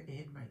world that we're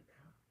in right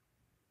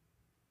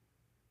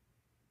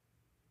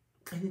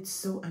now. And it's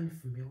so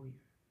unfamiliar.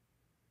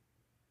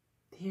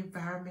 The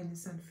environment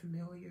is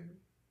unfamiliar.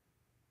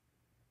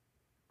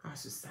 Our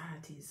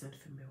society is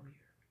unfamiliar.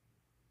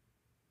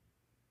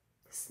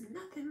 It's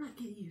nothing like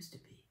it used to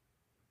be.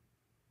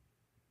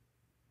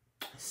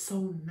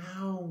 So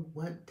now,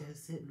 what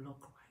does it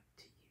look like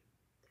to you?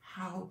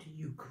 How do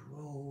you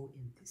grow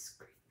in this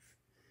grief?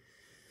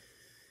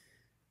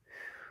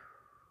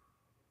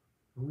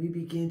 When we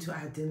begin to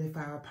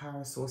identify our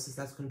power sources,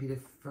 that's going to be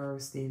the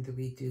first thing that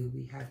we do.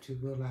 We have to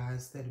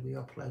realize that we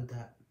are plugged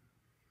up.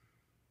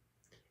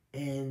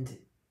 And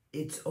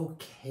it's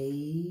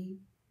okay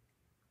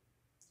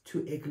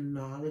to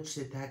acknowledge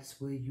that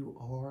that's where you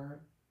are.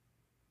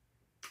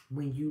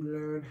 When you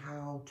learn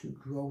how to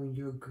grow in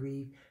your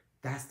grief,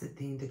 that's the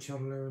thing that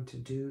you'll learn to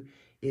do,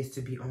 is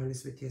to be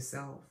honest with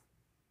yourself.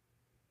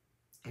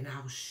 And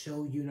I'll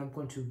show you, and I'm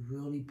going to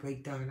really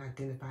break down and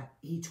identify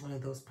each one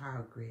of those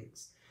power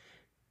grids.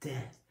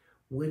 Death,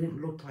 what it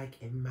looked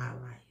like in my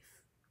life,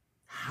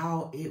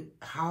 how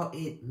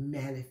it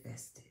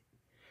manifested,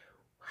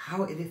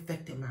 how it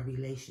affected my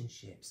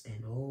relationships.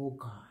 And oh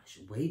gosh,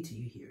 wait till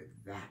you hear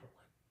that one.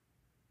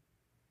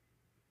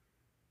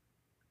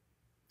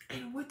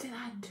 And what did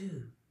I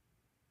do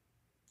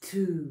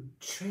to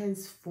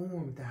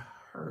transform the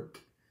hurt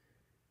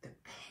the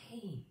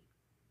pain,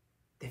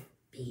 the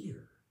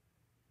fear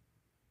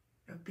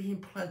of being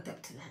plugged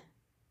up to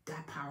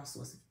that power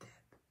source of death.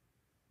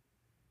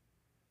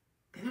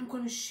 Then I'm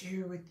going to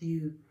share with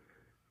you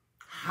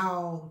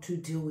how to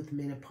deal with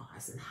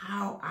menopause and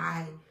how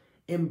I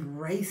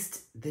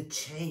embraced the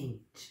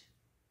change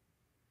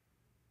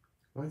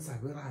once I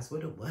realized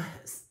what it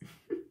was.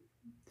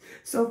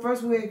 So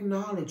first we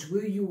acknowledge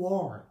where you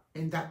are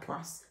in that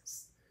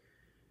process.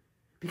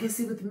 Because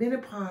see, with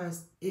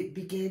menopause, it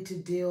began to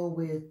deal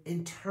with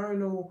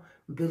internal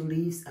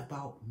beliefs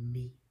about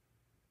me.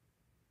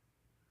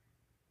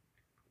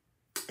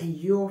 And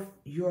you'll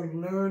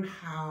learn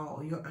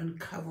how, you'll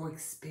uncover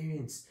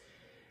experience,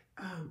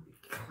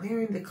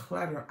 clearing the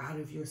clutter out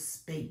of your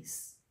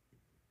space,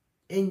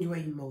 in your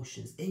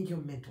emotions, in your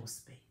mental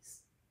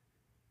space.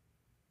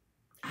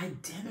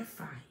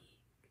 Identifying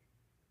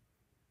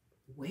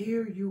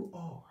where you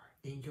are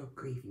in your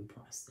grieving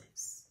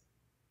process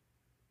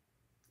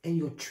and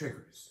your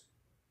triggers.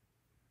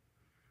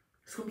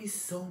 It's going to be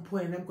so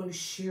important. I'm going to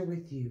share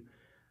with you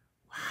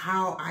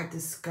how I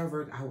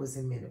discovered I was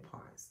in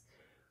menopause,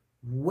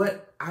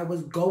 what I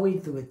was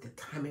going through at the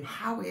time, and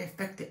how it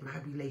affected my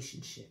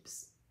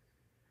relationships,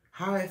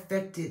 how it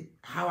affected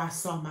how I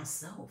saw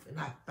myself and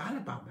I thought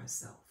about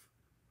myself.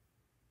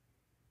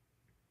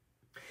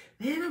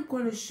 Then I'm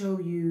going to show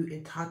you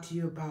and talk to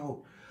you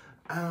about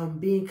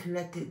being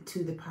connected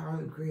to the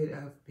power grid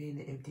of being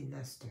an empty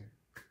nester.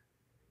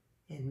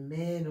 And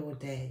man, oh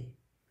day,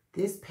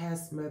 this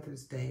past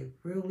Mother's Day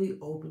really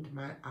opened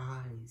my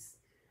eyes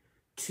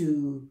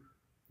to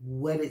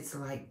what it's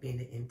like being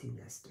an empty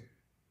nester.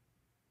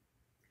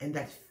 And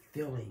that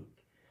feeling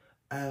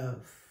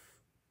of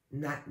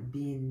not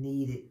being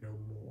needed no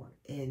more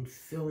and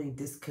feeling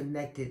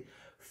disconnected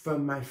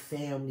from my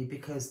family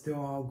because they're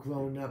all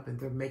grown up and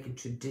they're making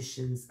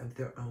traditions of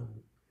their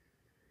own.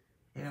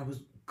 And I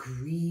was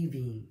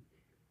grieving,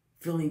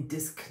 feeling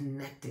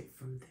disconnected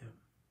from them.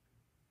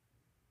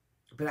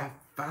 But I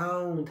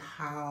found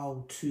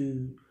how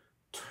to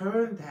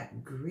turn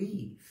that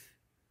grief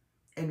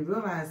and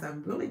realize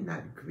I'm really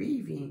not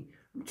grieving,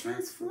 I'm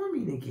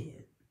transforming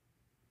again.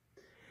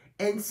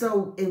 And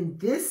so in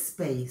this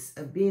space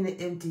of being an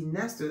empty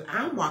nester,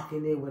 I'm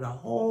walking in with a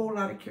whole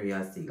lot of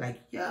curiosity,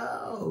 like,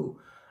 yo,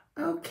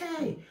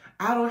 okay,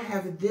 I don't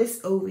have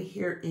this over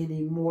here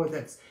anymore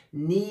that's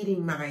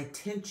needing my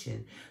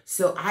attention.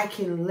 So I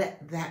can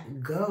let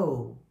that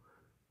go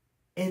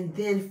and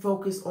then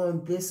focus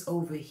on this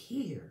over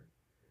here.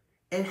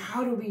 And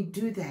how do we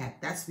do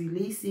that? That's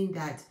releasing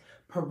that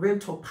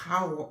parental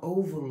power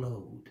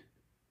overload.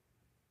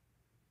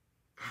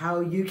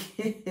 How you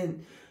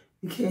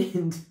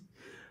can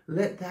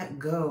let that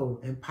go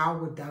and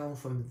power down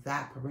from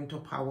that parental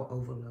power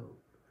overload.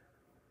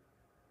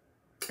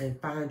 And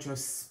find your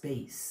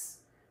space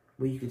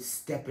where you can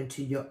step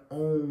into your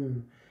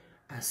own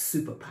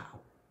superpower.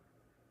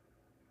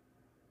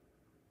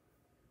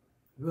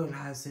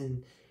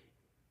 Realizing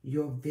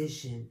your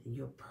vision,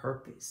 your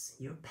purpose,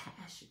 your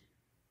passion.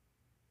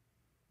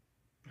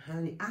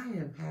 Honey, I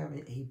am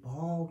having a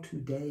ball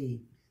today.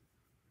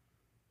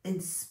 In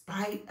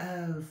spite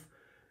of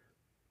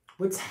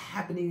what's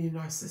happening in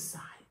our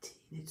society.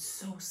 It's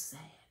so sad.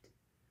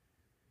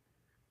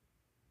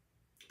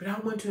 But I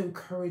want to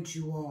encourage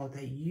you all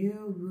that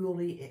you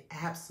really and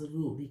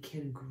absolutely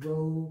can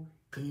grow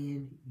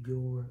in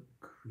your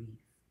grief.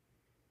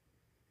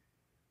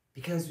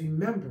 Because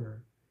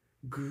remember,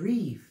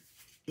 grief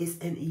is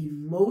an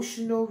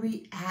emotional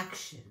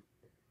reaction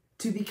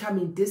to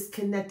becoming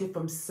disconnected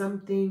from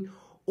something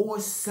or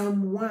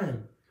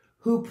someone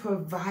who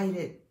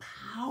provided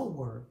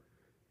power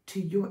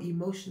to your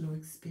emotional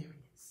experience.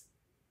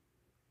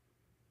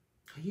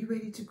 Are you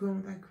ready to grow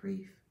in that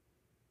grief?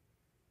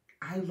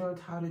 I learned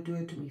how to do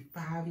it. It took me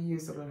 5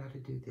 years to learn how to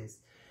do this.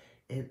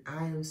 And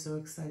I am so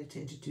excited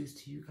to introduce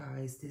to you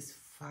guys this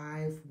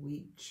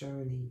 5-week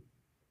journey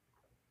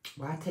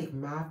where I take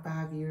my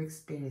 5-year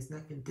experience and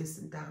I can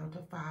distill it down to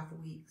 5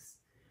 weeks.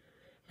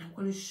 And I'm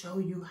going to show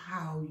you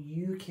how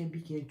you can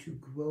begin to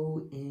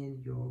grow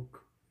in your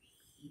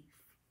grief,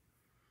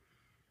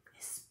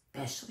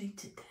 especially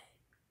today.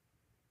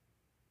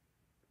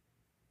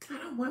 I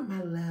don't want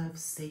my love,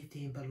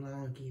 safety, and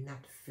belonging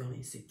not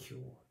feeling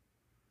secure.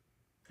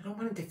 I don't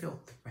want it to feel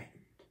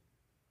threatened.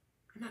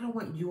 And I don't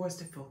want yours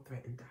to feel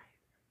threatened either.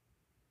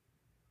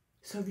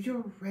 So if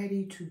you're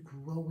ready to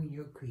grow in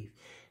your grief,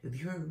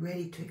 if you're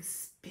ready to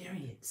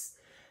experience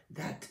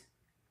that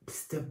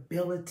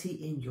stability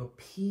in your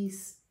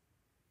peace,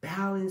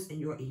 balance in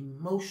your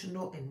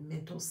emotional and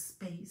mental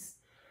space,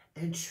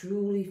 and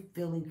truly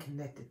feeling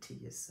connected to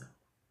yourself,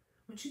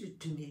 I want you to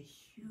do me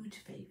a huge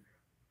favor.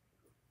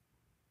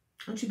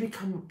 I want you to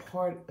become a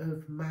part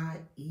of my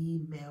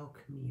email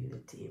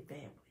community and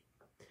family.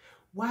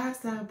 Why is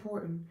that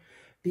important?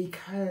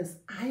 Because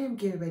I am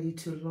getting ready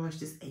to launch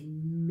this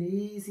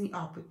amazing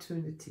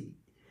opportunity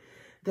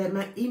that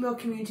my email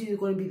community is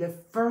going to be the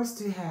first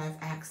to have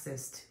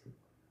access to.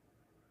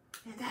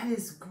 And that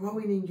is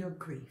growing in your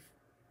grief.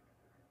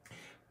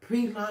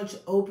 Pre-launch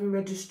open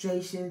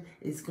registration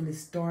is going to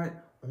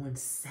start on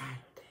Saturday.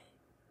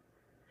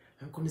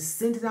 I'm going to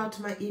send it out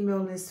to my email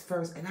list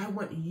first, and I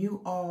want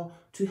you all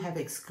to have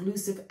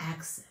exclusive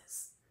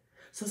access.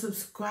 So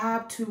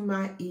subscribe to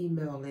my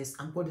email list.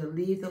 I'm going to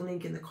leave the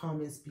link in the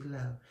comments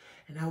below.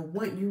 And I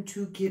want you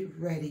to get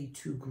ready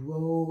to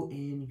grow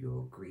in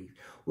your grief.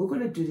 We're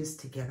going to do this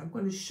together. I'm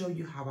going to show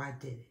you how I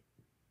did it.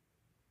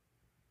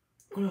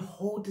 I'm going to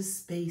hold the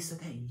space so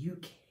that you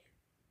can.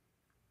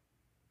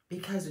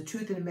 Because the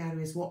truth of the matter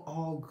is we're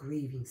all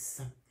grieving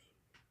something.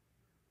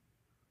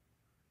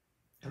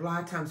 A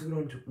lot of times we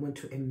don't want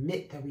to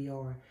admit that we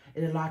are.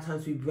 And a lot of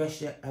times we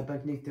brush it up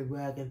underneath the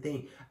rug and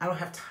think, I don't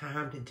have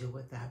time to deal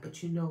with that.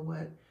 But you know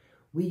what?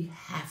 We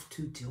have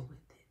to deal with it.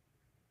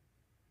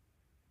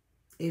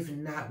 If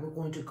not, we're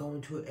going to go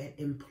into an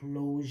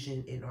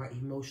implosion in our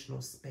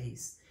emotional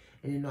space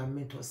and in our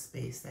mental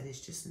space that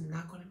is just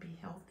not going to be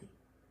healthy.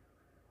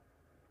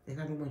 And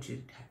I don't want you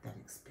to have that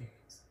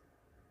experience.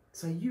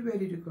 So are you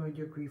ready to go in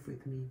your grief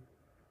with me?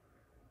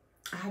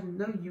 I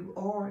know you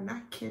are, and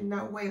I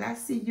cannot wait. I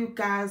see you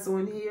guys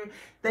on here.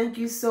 Thank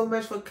you so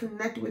much for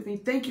connecting with me.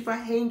 Thank you for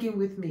hanging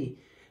with me.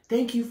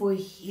 Thank you for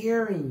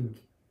hearing.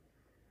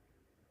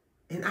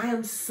 And I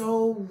am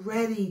so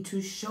ready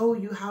to show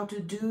you how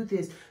to do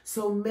this.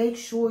 So make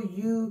sure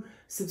you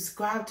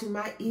subscribe to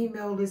my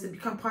email list and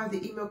become part of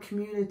the email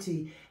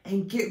community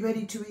and get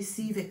ready to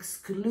receive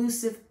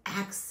exclusive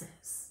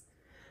access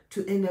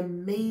to an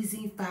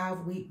amazing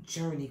 5-week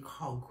journey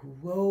called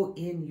Grow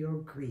in Your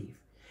Grief.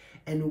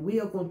 And we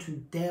are going to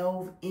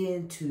delve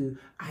into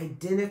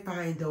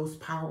identifying those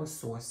power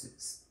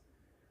sources.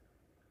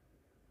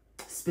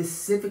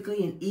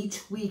 Specifically, in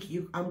each week,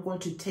 I'm going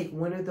to take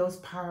one of those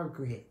power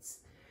grids.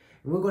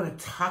 And we're going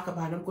to talk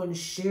about it. I'm going to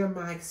share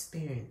my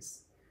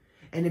experience.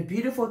 And the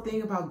beautiful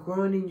thing about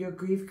growing in your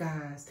grief,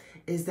 guys,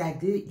 is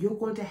that you're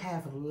going to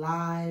have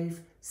live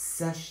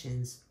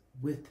sessions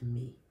with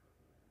me.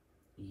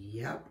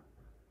 Yep,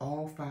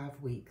 all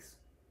 5 weeks.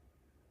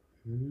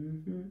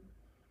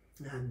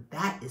 Now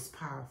that is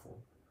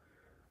powerful.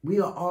 We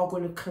are all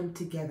going to come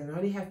together. And I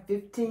only have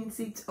 15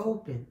 seats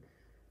open.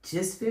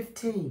 Just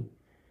 15.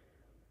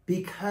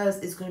 Because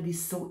it's going to be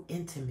so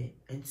intimate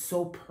and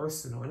so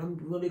personal. And I'm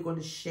really going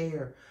to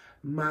share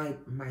my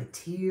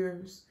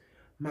tears,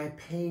 my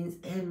pains,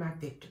 and my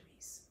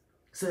victories.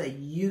 So that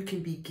you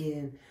can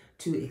begin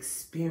to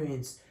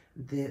experience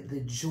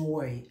the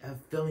joy of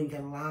feeling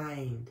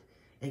aligned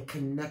and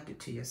connected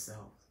to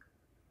yourself.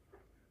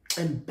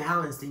 And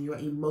balanced in your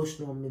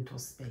emotional and mental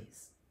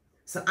space.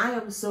 So I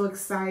am so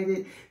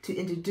excited to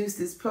introduce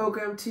this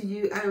program to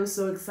you. I am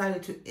so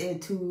excited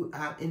to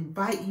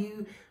invite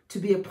you to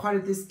be a part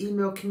of this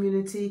email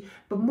community.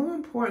 But more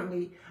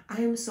importantly,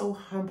 I am so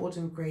humbled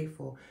and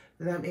grateful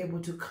that I'm able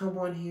to come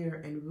on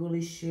here and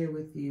really share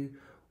with you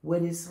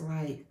what it's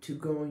like to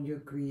go in your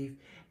grief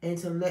and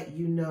to let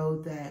you know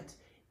that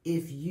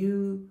if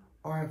you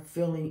are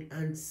feeling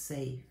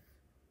unsafe,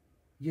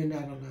 you're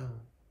not alone.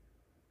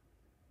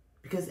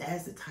 Because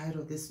as the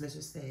title of this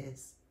message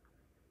says,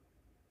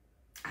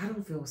 I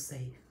don't feel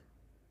safe.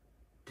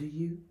 Do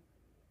you?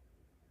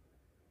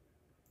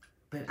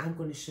 But I'm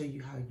going to show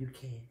you how you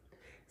can.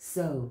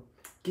 So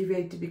get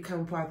ready to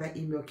become part of that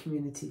email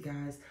community,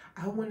 guys.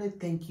 I want to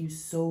thank you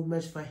so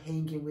much for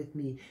hanging with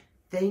me.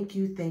 Thank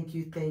you, thank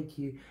you, thank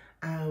you.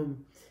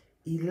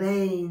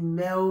 Elaine,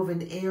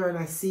 Melvin, Aaron,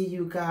 I see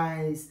you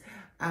guys.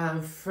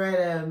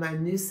 Freda, my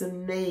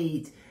Newsome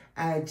Nate,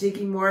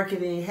 Jiggy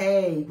Marketing,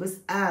 hey, what's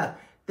up?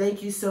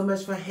 Thank you so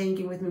much for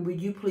hanging with me. Will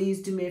you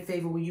please do me a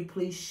favor? Will you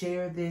please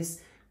share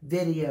this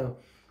video?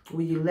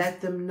 Will you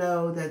let them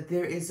know that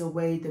there is a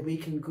way that we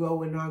can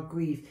grow in our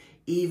grief,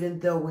 even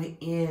though we're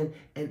in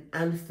an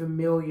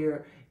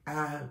unfamiliar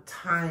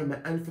time,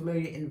 an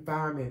unfamiliar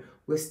environment.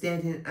 We're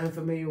standing in an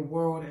unfamiliar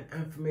world and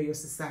unfamiliar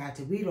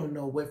society. We don't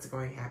know what's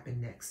going to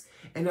happen next.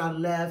 And our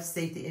love,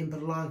 safety, and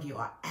belonging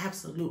are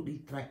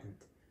absolutely threatened.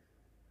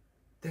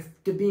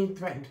 They're being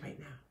threatened right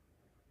now.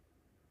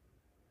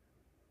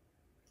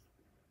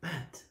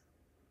 But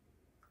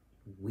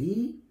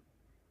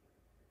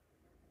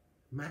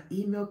my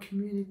email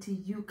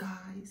community, you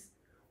guys,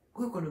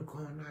 we're going to go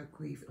on our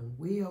grief and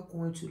we are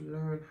going to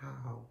learn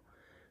how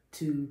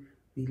to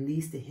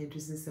release the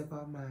hindrances of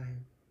our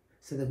mind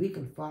so that we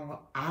can follow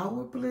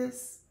our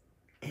bliss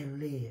and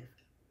live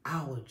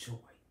our joy.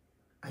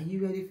 Are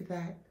you ready for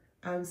that?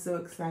 I'm so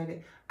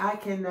excited. I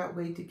cannot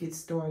wait to get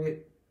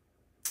started.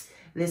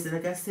 Listen,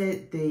 like I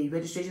said, the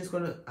registration is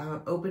going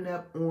to open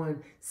up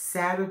on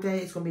Saturday.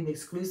 It's going to be an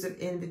exclusive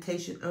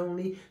invitation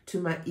only to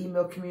my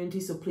email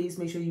community. So please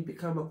make sure you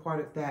become a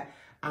part of that.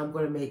 I'm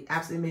going to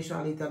absolutely make sure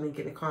I leave that link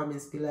in the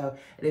comments below.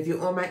 And if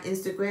you're on my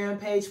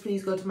Instagram page,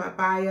 please go to my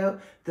bio.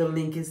 The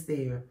link is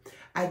there.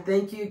 I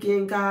thank you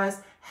again,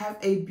 guys. Have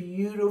a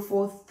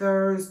beautiful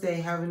Thursday.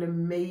 Have an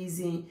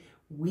amazing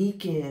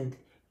weekend.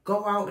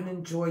 Go out and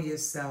enjoy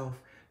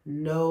yourself.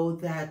 Know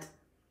that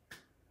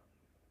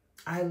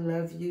I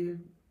love you.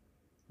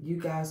 You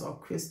guys are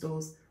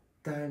crystals,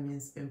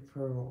 diamonds, and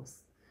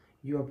pearls.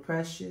 You are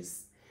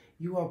precious.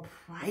 You are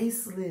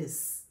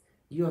priceless.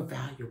 You are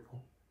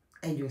valuable.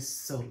 And you're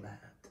so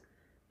loved.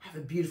 Have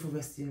a beautiful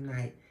rest of your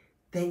night.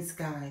 Thanks,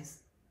 guys.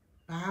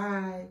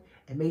 Bye.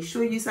 And make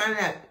sure you sign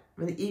up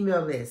for the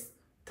email list.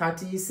 Talk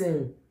to you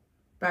soon.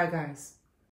 Bye, guys.